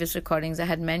my previous recordings, I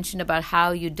had mentioned about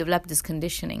how you develop this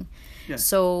conditioning. Yes.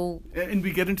 So, and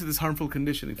we get into this harmful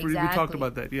conditioning. Exactly. We talked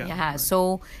about that. Yeah. Yeah. Right.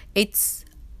 So it's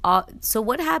so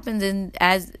what happens in,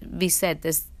 as we said,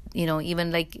 this,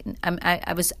 even like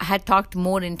I had talked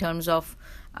more in terms of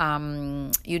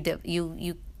you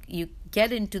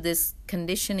get into this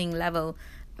conditioning level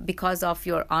because of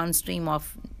your on stream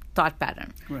of thought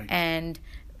pattern. Right. And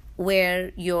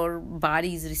where your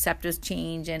body's receptors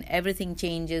change and everything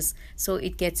changes, so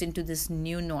it gets into this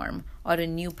new norm or a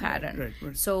new pattern.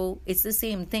 Right. So it's the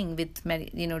same thing with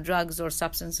drugs or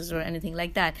substances or anything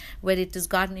like that, where it has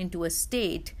gotten into a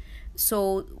state.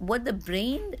 So what the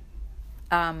brain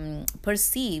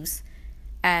perceives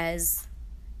as,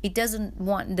 it doesn't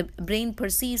want, the brain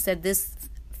perceives that this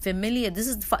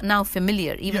is now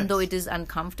familiar, even Yes. though it is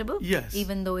uncomfortable, Yes.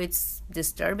 even though it's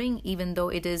disturbing, even though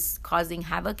it is causing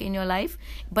havoc in your life,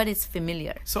 but it's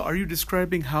familiar. So are you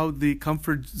describing how the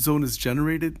comfort zone is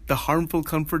generated, the harmful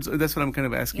comfort zone? That's what I'm kind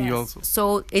of asking you also.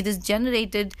 So it is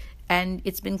generated and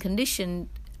it's been conditioned,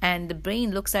 and the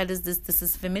brain looks at it as this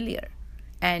is familiar.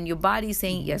 And your body is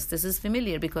saying, yes, this is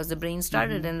familiar, because the brain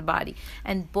started in the body.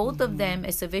 And both of them,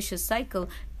 it's a vicious cycle,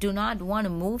 do not want to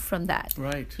move from that.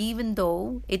 Right. Even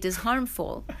though it is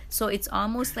harmful. So it's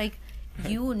almost like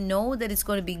you know that it's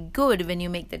going to be good when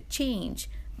you make that change,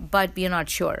 but you're not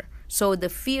sure. So the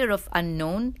fear of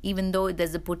unknown, even though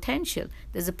there's a potential,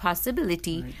 there's a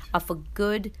possibility Right. of a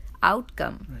good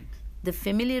outcome. Right. The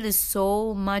familiar is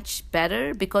so much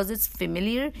better because it's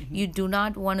familiar. You do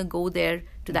not want to go there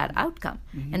to that outcome.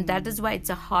 And that is why it's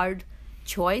a hard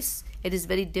choice. It is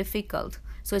very difficult.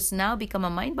 So it's now become a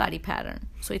mind-body pattern.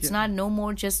 So it's not no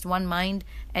more just one mind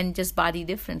and just body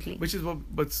differently. Which is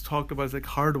what's talked about as like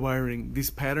hardwiring.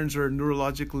 These patterns are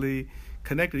neurologically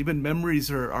connected. Even memories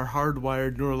are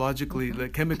hardwired neurologically,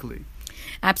 like chemically.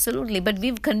 Absolutely. But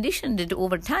we've conditioned it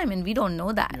over time and we don't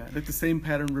know that. Yeah, like the same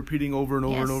pattern repeating over and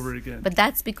over Yes. and over again. But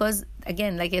that's because,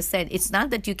 again, like I said, it's not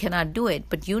that you cannot do it,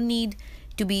 but you need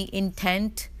to be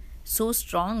intent so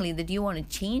strongly that you want to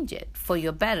change it for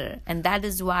your better. And that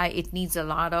is why it needs a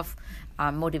lot of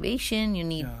motivation. You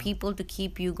need people to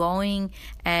keep you going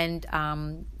and,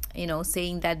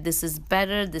 saying that this is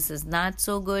better, this is not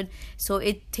so good. So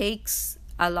it takes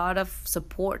a lot of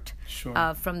support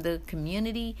from the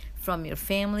community, from your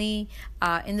family,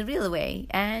 in the real way,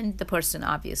 and the person,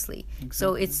 obviously. Exactly.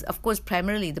 So it's, of course,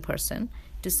 primarily the person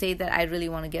to say that I really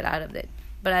want to get out of it.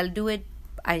 But I'll do it,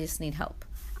 I just need help.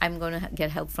 I'm going to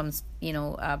get help from,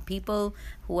 people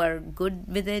who are good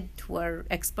with it, who are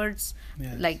experts,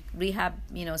 like rehab,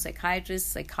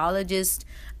 psychiatrists, psychologists,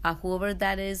 whoever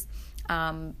that is.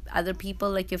 Other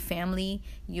people like your family,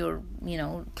 your,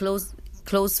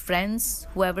 close friends,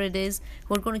 whoever it is,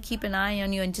 who are going to keep an eye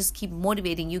on you and just keep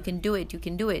motivating. You can do it.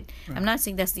 Right. I'm not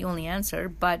saying that's the only answer,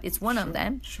 but it's one of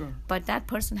them. Sure. But that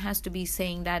person has to be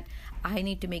saying that I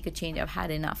need to make a change. I've had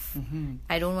enough.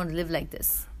 I don't want to live like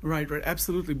this. Right,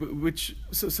 absolutely.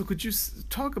 So could you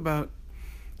talk about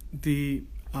the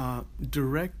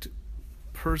direct,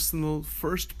 personal,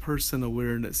 first-person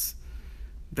awareness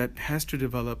that has to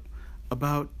develop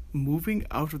about moving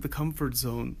out of the comfort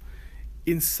zone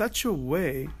in such a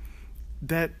way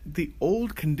that the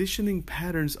old conditioning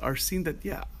patterns are seen that,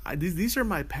 these are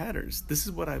my patterns. This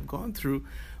is what I've gone through,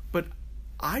 but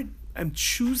I am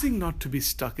choosing not to be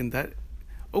stuck in that.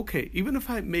 Okay, even if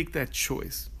I make that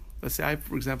choice, let's say I,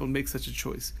 for example, make such a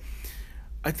choice,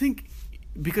 I think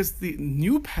because the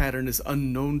new pattern is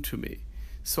unknown to me.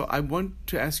 So I want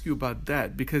to ask you about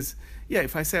that because,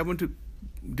 if I say I want to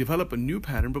develop a new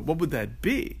pattern, but what would that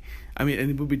be? I mean, and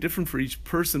it would be different for each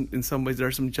person in some ways. There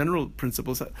are some general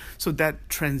principles. So that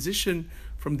transition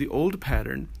from the old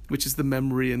pattern, which is the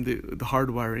memory and the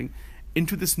hardwiring,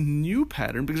 into this new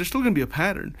pattern, because there's still going to be a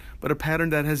pattern, but a pattern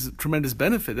that has tremendous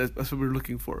benefit. That's what we're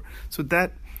looking for. So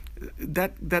that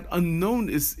that unknown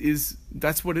is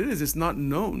that's what it is. It's not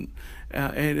known,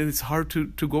 and it's hard to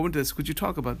go into this. Could you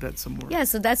talk about that some more? Yeah,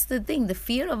 so that's the thing. The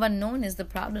fear of unknown is the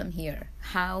problem here.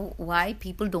 Why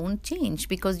people don't change,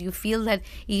 because you feel that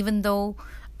even though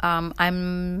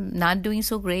I'm not doing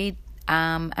so great,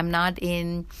 I'm not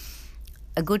in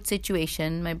a good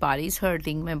situation, my body's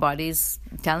hurting, my body's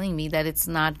telling me that it's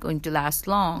not going to last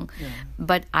long,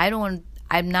 but I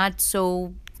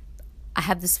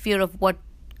have this fear of what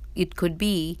it could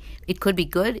be. It could be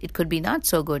good, it could be not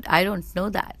so good. I don't know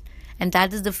that. And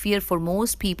that is the fear for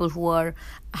most people who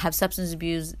have substance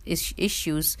abuse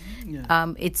issues.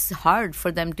 It's hard for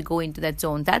them to go into that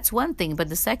zone. That's one thing. But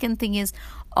the second thing is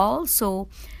also,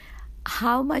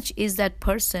 how much is that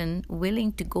person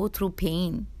willing to go through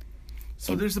pain?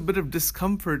 So there's a bit of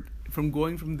discomfort from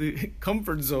going from the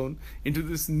comfort zone into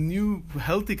this new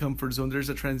healthy comfort zone. There's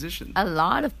a transition. A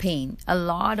lot of pain, a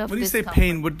lot of When you say discomfort.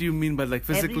 pain, what do you mean by like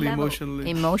physically, Every level. emotionally?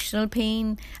 Emotional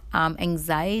pain,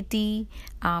 anxiety,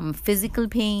 physical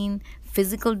pain,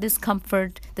 physical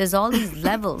discomfort. There's all these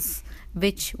levels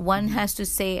which one has to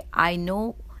say, I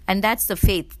know, and that's the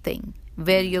faith thing,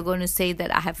 where you're going to say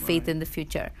that I have faith in the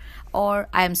future, or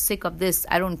I am sick of this.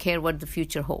 I don't care what the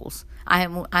future holds.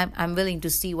 I'm willing to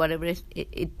see whatever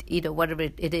whatever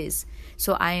it is.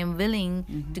 So I am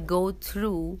willing to go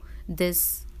through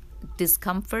this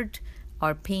discomfort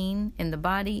or pain in the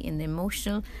body, in the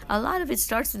emotional. A lot of it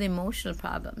starts with emotional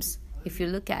problems, if you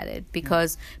look at it,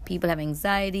 because people have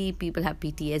anxiety, people have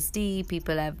PTSD,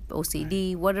 people have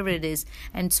OCD, whatever it is.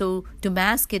 And so to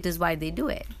mask it is why they do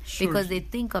it, because they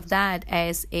think of that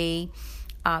as a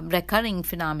recurring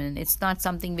phenomenon. It's not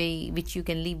something which you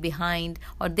can leave behind,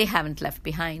 or they haven't left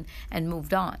behind and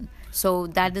moved on. So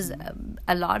that is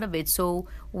a lot of it. So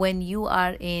when you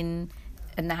are in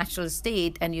a natural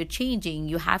state and you're changing,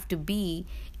 you have to be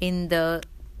in the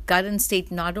current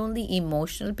state, not only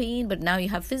emotional pain, but now you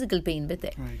have physical pain with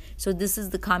it. Right. So this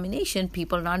is the combination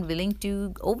people are not willing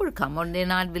to overcome, or they're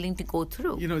not willing to go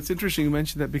through. You know, it's interesting you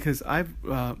mentioned that, because I've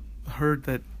heard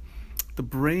that the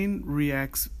brain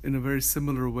reacts in a very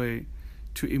similar way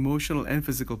to emotional and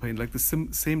physical pain, like the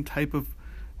same type of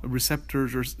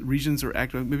receptors or regions are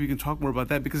active. Maybe you can talk more about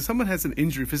that, because if someone has an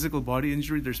injury, physical body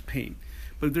injury, there's pain.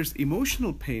 But if there's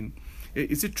emotional pain,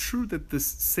 is it true that the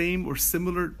same or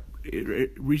similar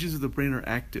regions of the brain are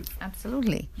active?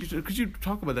 Absolutely. Could you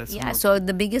talk about that some more? Yeah, so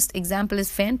the biggest example is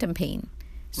phantom pain.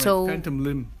 Right, So phantom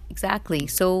limb. Exactly.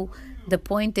 So the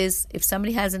point is, if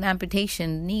somebody has an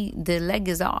amputation, the leg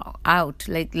is out,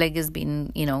 leg has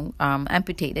been,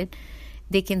 amputated,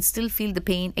 they can still feel the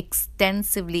pain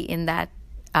extensively in that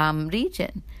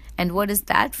region. And what is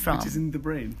that from? Which is in the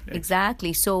brain.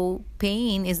 Exactly. So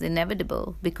pain is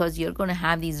inevitable, because you're going to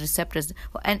have these receptors.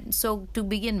 And so to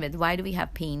begin with, why do we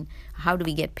have pain? How do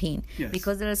we get pain? Yes.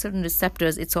 Because there are certain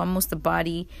receptors. It's almost the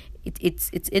body. It's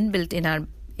inbuilt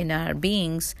in our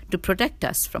beings to protect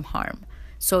us from harm.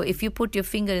 So if you put your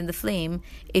finger in the flame,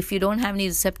 if you don't have any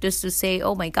receptors to say,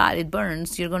 oh my God, it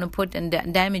burns, you're going to put and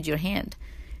damage your hand.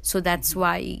 So that's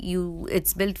why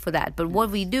it's built for that. But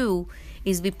what we do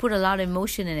is we put a lot of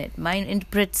emotion in it. Mind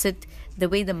interprets it. The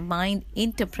way the mind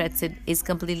interprets it is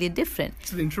completely different.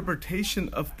 So the interpretation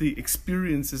of the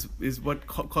experience is what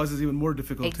causes even more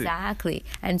difficulty. Exactly.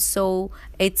 And so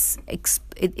it's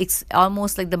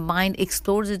almost like the mind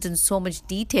explores it in so much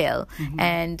detail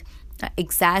and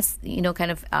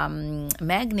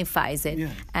magnifies it.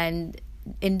 Yeah. And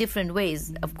in different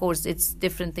ways. Of course, it's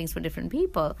different things for different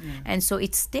people. And so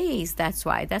it stays. That's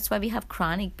why we have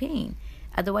chronic pain.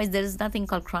 Otherwise, there is nothing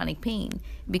called chronic pain,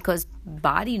 because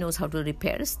body knows how to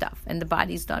repair stuff, and the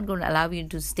body is not going to allow you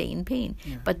to stay in pain.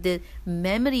 But the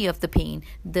memory of the pain,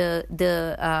 the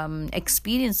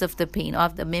experience of the pain,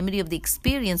 of the memory of the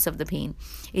experience of the pain,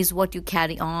 is what you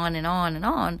carry on and on and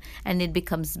on, and it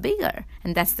becomes bigger.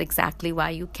 And that's exactly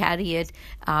why you carry it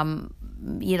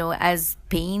as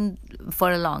pain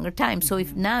for a longer time. So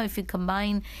if you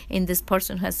combine in this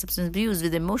person who has substance abuse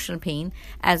with emotional pain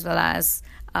as well as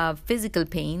physical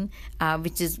pain,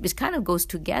 which kind of goes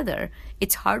together,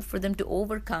 it's hard for them to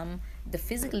overcome the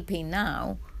physical pain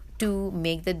now to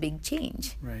make that big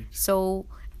change. Right. So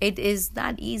it is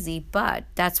not easy, but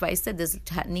that's why I said there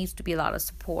needs to be a lot of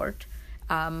support,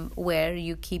 where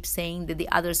you keep saying that the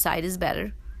other side is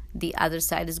better, the other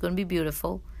side is going to be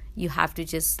beautiful. You have to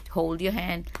just hold your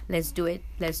hand. Let's do it.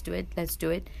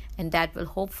 And that will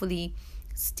hopefully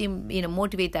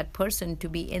motivate that person to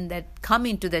be come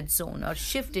into that zone, or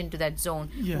shift into that zone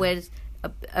where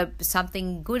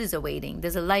something good is awaiting.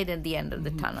 There's a light at the end of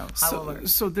the tunnel.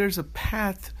 So there's a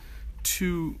path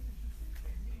to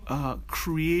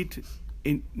create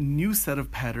a new set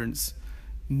of patterns,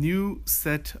 new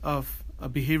set of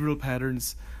behavioral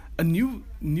patterns, a new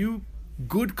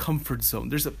good comfort zone.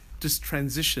 There's this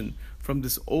transition from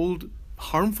this old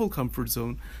harmful comfort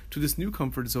zone to this new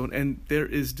comfort zone, and there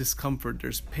is discomfort,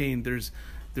 there's pain, there's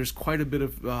quite a bit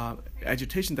of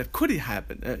agitation that could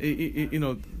happen,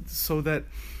 so that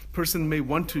person may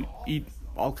want to eat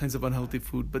all kinds of unhealthy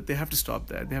food, but they have to stop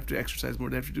that. They have to exercise more.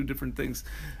 They have to do different things,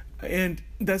 and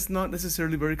that's not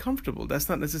necessarily very comfortable. That's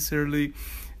not necessarily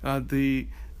the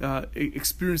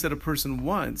experience that a person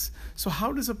wants. So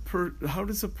how does a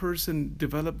person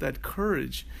develop that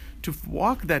courage to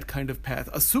walk that kind of path,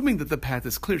 assuming that the path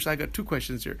is clear? So I got two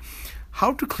questions here: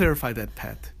 how to clarify that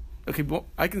path? Okay, well,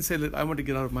 I can say that I want to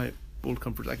get out of my old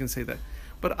comforts. I can say that,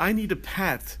 but I need a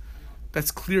path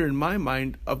that's clear in my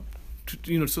mind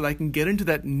so that I can get into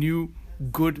that new,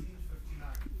 good,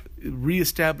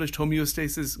 reestablished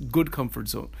homeostasis, good comfort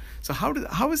zone. So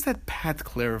how is that path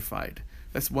clarified?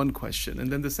 That's one question. And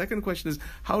then the second question is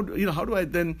how do I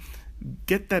then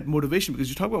get that motivation? Because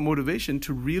you talk about motivation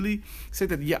to really say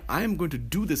that, yeah, I am going to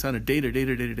do this on a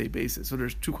day-to-day basis. So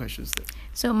there's two questions there.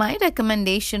 So my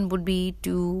recommendation would be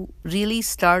to really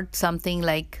start something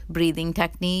like breathing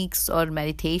techniques or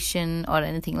meditation or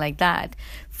anything like that.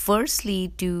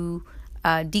 Firstly, to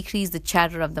decrease the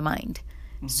chatter of the mind.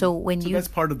 Mm-hmm. So that's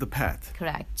part of the path.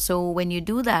 Correct. So when you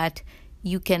do that,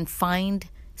 you can find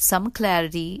some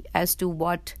clarity as to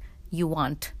what you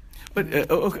want. But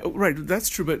okay, right, that's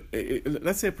true. But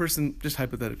let's say a person, just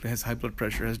hypothetically, has high blood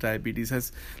pressure, has diabetes,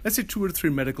 has, let's say, 2 or 3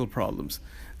 medical problems.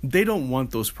 They don't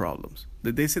want those problems.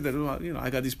 They say that, well, I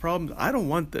got these problems. I don't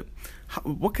want them.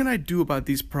 What can I do about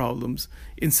these problems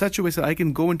in such a way that I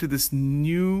can go into this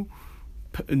new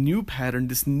pattern,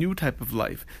 this new type of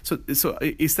life? So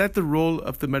is that the role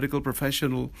of the medical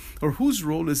professional, or whose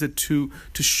role is it to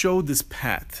show this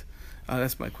path?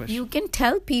 That's my question. You can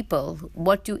tell people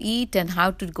what to eat and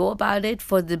how to go about it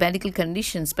for the medical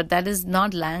conditions, but that is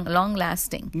not long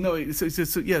lasting. No, so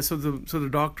the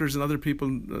doctors and other people,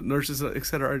 nurses,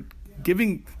 etc., are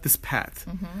giving this path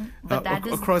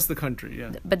across the country.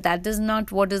 Yeah. But that is not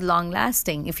what is long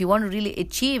lasting. If you want to really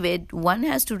achieve it, one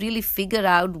has to really figure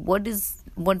out what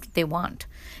they want,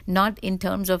 not in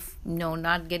terms of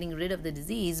not getting rid of the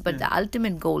disease, but the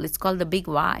ultimate goal. It's called the big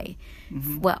why.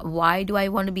 Mm-hmm. Why do I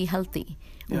want to be healthy?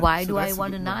 Yeah. Why do I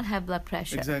want to not have blood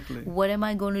pressure? Exactly. What am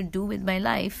I going to do with my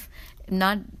life?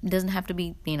 Doesn't have to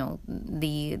be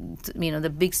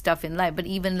the big stuff in life, but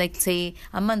even like say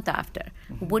a month after,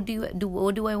 mm-hmm.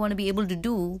 What do I want to be able to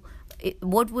do?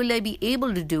 What will I be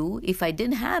able to do if I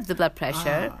didn't have the blood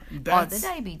pressure or the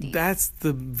diabetes? That's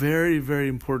the very, very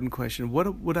important question.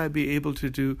 What would I be able to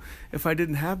do if I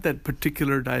didn't have that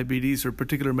particular diabetes or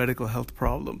particular medical health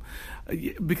problem?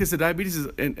 Because the diabetes is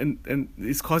and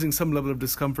it's causing some level of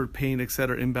discomfort, pain,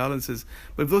 etc., imbalances.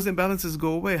 But if those imbalances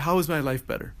go away, how is my life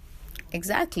better?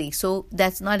 Exactly. So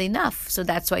that's not enough. So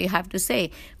that's why you have to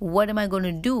say, what am I going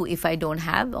to do if I don't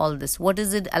have all this? What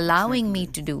is it allowing me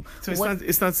to do? So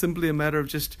it's not simply a matter of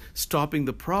just stopping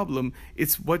the problem.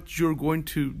 It's what you're going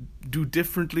to do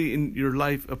differently in your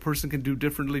life. A person can do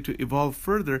differently to evolve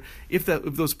further if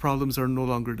those problems are no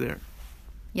longer there.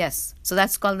 Yes. So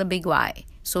that's called the big why.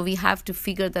 So we have to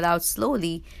figure that out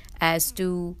slowly as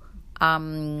to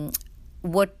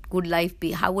what would life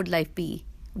be? How would life be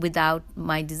without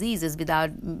my diseases, without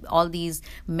all these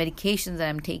medications that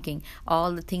I'm taking,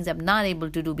 all the things I'm not able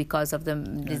to do because of the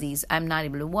disease. I'm not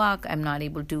able to walk. I'm not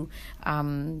able to,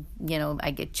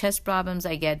 I get chest problems.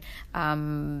 I get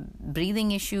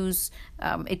breathing issues.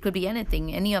 It could be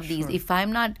anything, any of these. If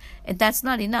I'm not, that's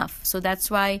not enough. So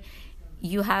that's why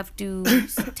you have to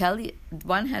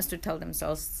one has to tell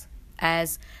themselves,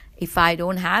 as if I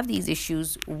don't have these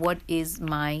issues, what is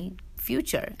my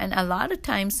future? And a lot of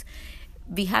times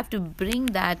we have to bring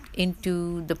that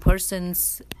into the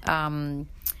person's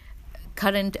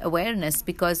current awareness,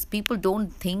 because people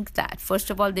don't think that. First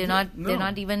of all, they're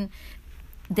not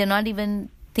even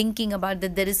thinking about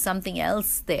that there is something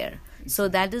else there. So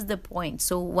that is the point.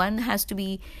 So one has to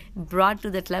be brought to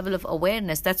that level of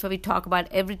awareness. That's why we talk about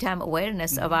every time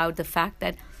awareness, mm-hmm. about the fact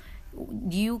that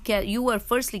you are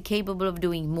firstly capable of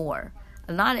doing more.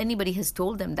 Not anybody has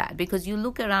told them that, because you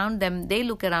look around them, they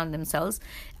look around themselves,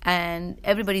 and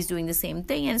everybody's doing the same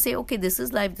thing and say, okay, this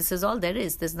is life, this is all there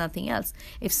is, there's nothing else.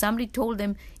 If somebody told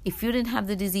them, if you didn't have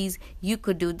the disease, you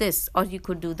could do this or you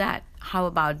could do that, how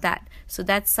about that? So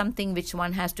that's something which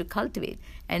one has to cultivate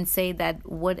and say that,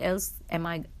 what else am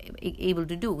I able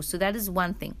to do? So that is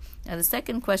one thing. Now the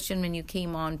second question when you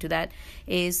came on to that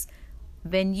is,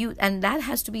 and that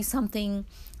has to be something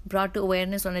brought to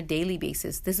awareness on a daily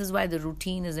basis. This is why the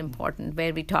routine is important,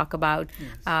 where we talk about,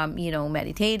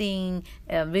 meditating,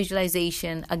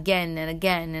 visualization, again and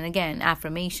again and again,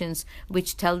 affirmations,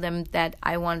 which tell them that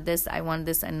I want this,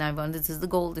 and I want this is the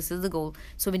goal, this is the goal.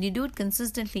 So when you do it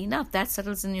consistently enough, that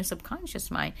settles in your subconscious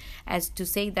mind as to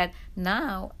say that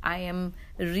now I'm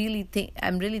really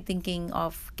thinking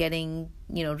of getting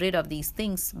rid of these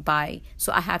things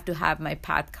so I have to have my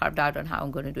path carved out on how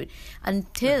I'm going to do it.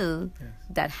 Until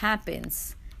that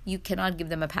happens, you cannot give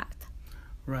them a path.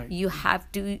 Right. You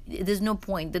have to, there's no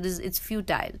point. It's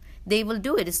futile. They will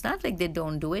do it. It's not like they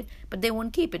don't do it, but they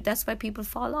won't keep it. That's why people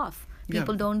fall off.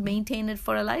 People don't maintain it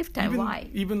for a lifetime. Why?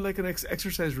 Even like an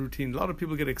exercise routine. A lot of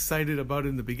people get excited about it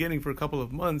in the beginning for a couple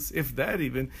of months, if that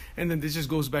even, and then this just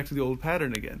goes back to the old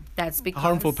pattern again. That's because... a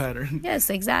harmful pattern. Yes,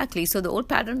 exactly. So the old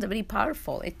patterns are very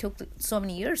powerful. It took so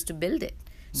many years to build it.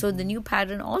 So the new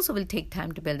pattern also will take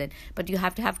time to build it. But you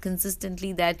have to have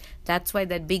consistently that's why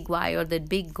that big why or that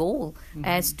big goal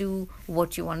as to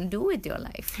what you want to do with your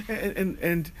life.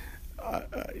 And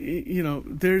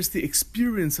there's the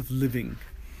experience of living.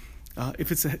 If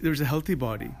there's a healthy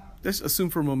body, let's assume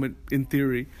for a moment, in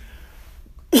theory,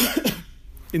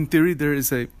 there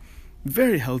is a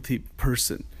very healthy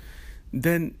person.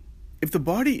 Then, if the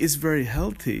body is very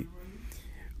healthy,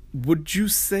 would you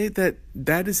say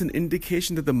that is an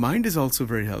indication that the mind is also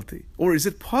very healthy? Or is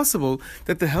it possible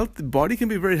that the body can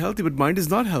be very healthy, but mind is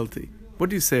not healthy? What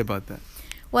do you say about that?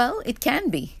 Well, it can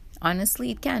be.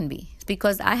 Honestly, it can be.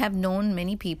 Because I have known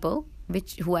many people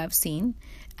who I've seen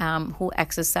who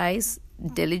exercise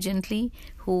diligently,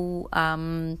 who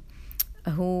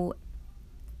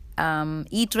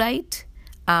eat right,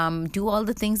 do all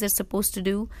the things they're supposed to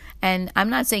do. And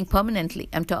I'm not saying permanently.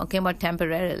 I'm talking about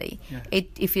temporarily. Yeah.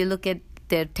 If you look at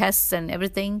their tests and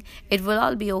everything, it will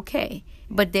all be okay.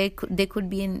 But they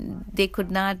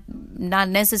could not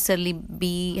necessarily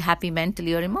be happy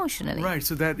mentally or emotionally. Right.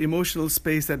 So that emotional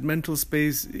space, that mental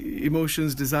space,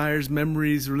 emotions, desires,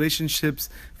 memories, relationships,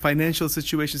 financial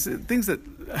situations, things that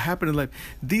happen in life,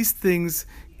 these things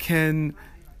can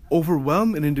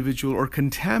overwhelm an individual or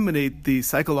contaminate the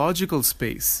psychological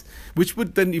space, which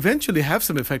would then eventually have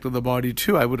some effect on the body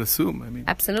too, I would assume.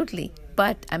 Absolutely.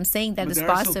 But I'm saying that is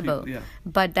possible.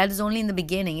 But that is only in the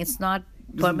beginning. It's not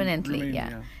permanently.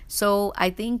 So I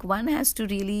think one has to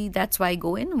really, that's why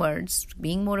go inwards,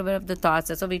 being more aware of the thoughts.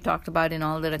 That's what we talked about in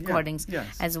all the recordings,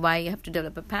 as why you have to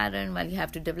develop a pattern, why you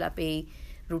have to develop a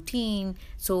routine.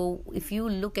 So if you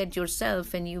look at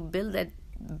yourself and you build that,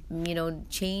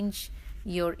 change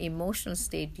your emotional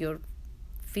state, your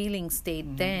feeling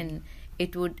state, then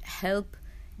it would help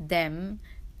them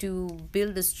to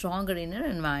build a stronger inner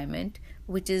environment,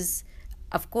 which is,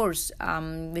 of course,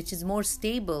 which is more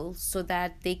stable, so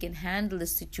that they can handle the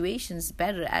situations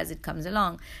better as it comes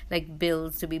along, like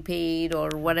bills to be paid or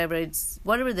whatever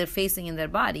they're facing in their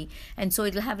body. And so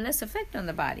it'll have less effect on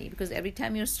the body, because every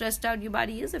time you're stressed out, your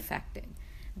body is affected.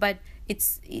 But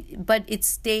it's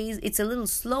a little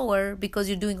slower because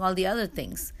you're doing all the other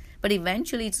things. But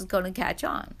eventually it's going to catch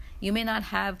on. You may not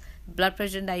have blood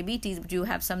pressure and diabetes, but you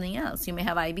have something else. You may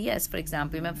have IBS, for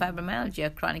example. You may have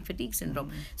fibromyalgia, chronic fatigue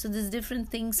syndrome. So there's different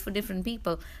things for different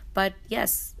people. But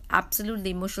yes, absolutely,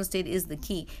 the emotional state is the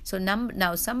key. So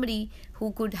now somebody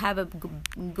who could have a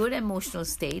good emotional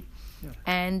state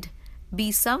and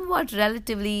be somewhat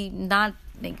relatively not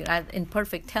in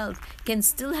perfect health can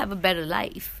still have a better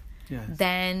life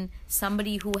than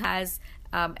somebody who has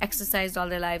exercised all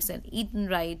their lives and eaten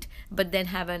right, but then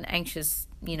have an anxious,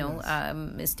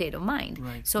 state of mind.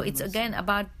 Right. So it's again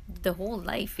about the whole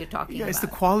life you're talking about. It's the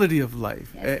quality of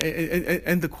life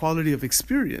and the quality of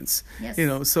experience. Yes.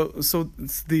 So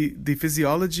it's the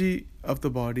physiology of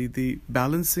the body, the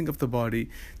balancing of the body,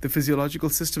 the physiological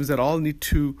systems that all need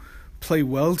to play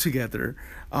well together.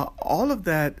 All of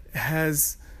that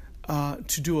has a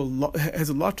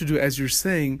lot to do, as you're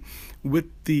saying, with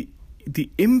the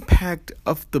impact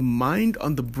of the mind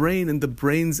on the brain and the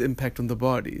brain's impact on the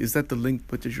body. Is that the link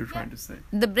that you're trying to say?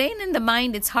 The brain and the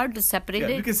mind, it's hard to separate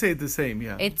it. You can say it's the same,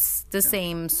 It's the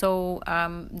same. So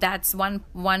that's one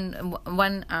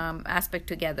aspect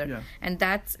together. Yeah. And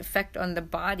that effect on the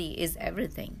body is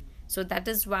everything. So that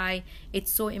is why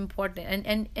it's so important.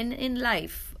 And in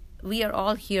life, we are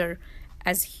all here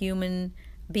as human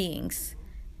beings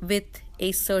with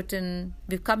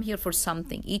we've come here for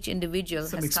something. Each individual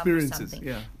has come for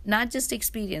something. Not just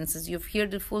experiences. You're here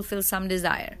to fulfill some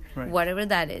desire, whatever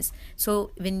that is.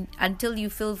 So until you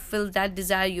fulfill that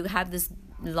desire, you have this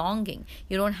longing.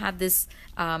 You don't have this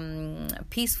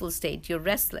peaceful state. You're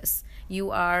restless.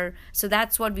 So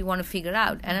that's what we want to figure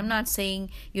out. And I'm not saying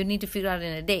you need to figure out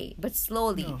in a day, but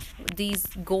slowly. No. These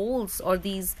goals or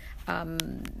these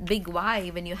big why,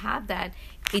 when you have that,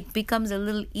 it becomes a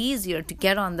little easier to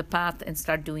get on the path and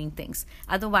start doing things.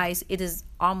 Otherwise, it is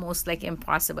almost like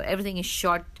impossible. Everything is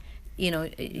short,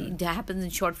 it happens in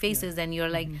short phases, and you're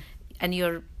like, and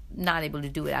you're not able to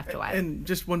do it after a while. And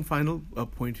just one final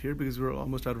point here, because we're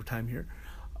almost out of time here.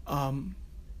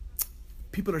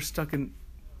 People are stuck in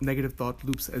negative thought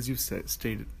loops, as you've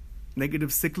stated.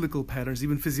 Negative cyclical patterns,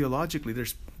 even physiologically.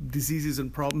 There's diseases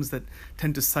and problems that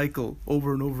tend to cycle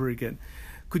over and over again.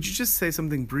 Could you just say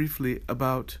something briefly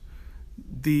about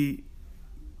the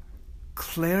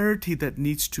clarity that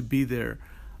needs to be there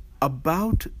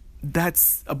about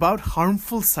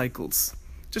harmful cycles?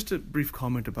 Just a brief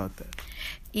comment about that.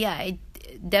 Yeah,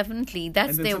 definitely.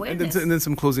 That's the awareness. And then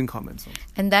some closing comments.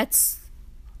 And that's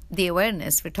the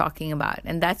awareness we're talking about.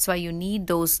 And that's why you need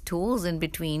those tools in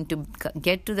between to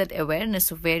get to that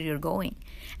awareness of where you're going.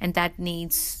 And that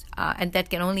needs, and that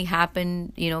can only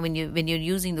happen, when you're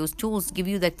using those tools, give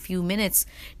you that few minutes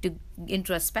to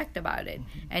introspect about it.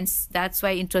 And that's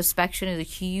why introspection is a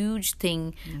huge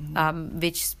thing,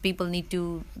 which people need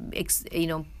to,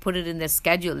 put it in their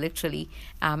schedule, literally,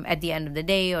 at the end of the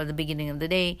day or the beginning of the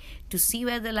day, to see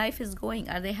where their life is going.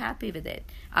 Are they happy with it?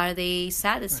 Are they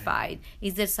satisfied? Right.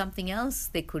 Is there something else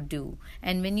they could do?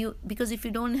 And because if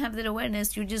you don't have that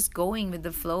awareness, you're just going with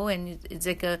the flow, and it's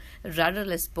like a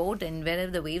rudderless boat, and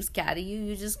wherever the waves carry you,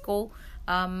 you just go.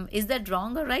 Is that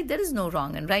wrong or right? There is no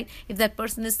wrong and right. If that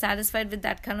person is satisfied with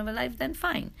that kind of a life, then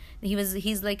fine.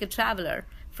 He's like a traveler,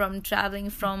 traveling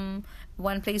from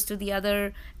one place to the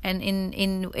other, and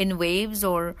in waves,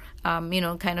 or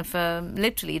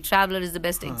literally, traveler is the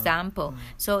best example.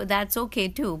 So that's okay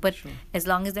too. But sure, as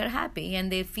long as they're happy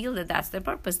and they feel that that's their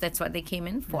purpose, that's what they came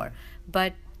in for.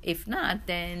 But if not,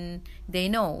 then they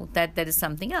know that there is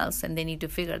something else, and they need to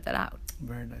figure that out.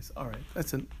 Very nice. All right.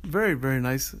 That's a very, very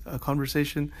nice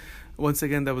conversation. Once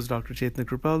again, that was Dr. Chetna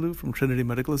Kripalu from Trinity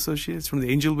Medical Associates from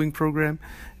the Angel Wing program.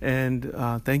 And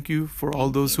thank you for all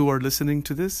those who are listening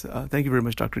to this. Thank you very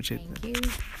much, Dr. Chetna. Thank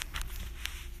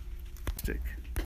you.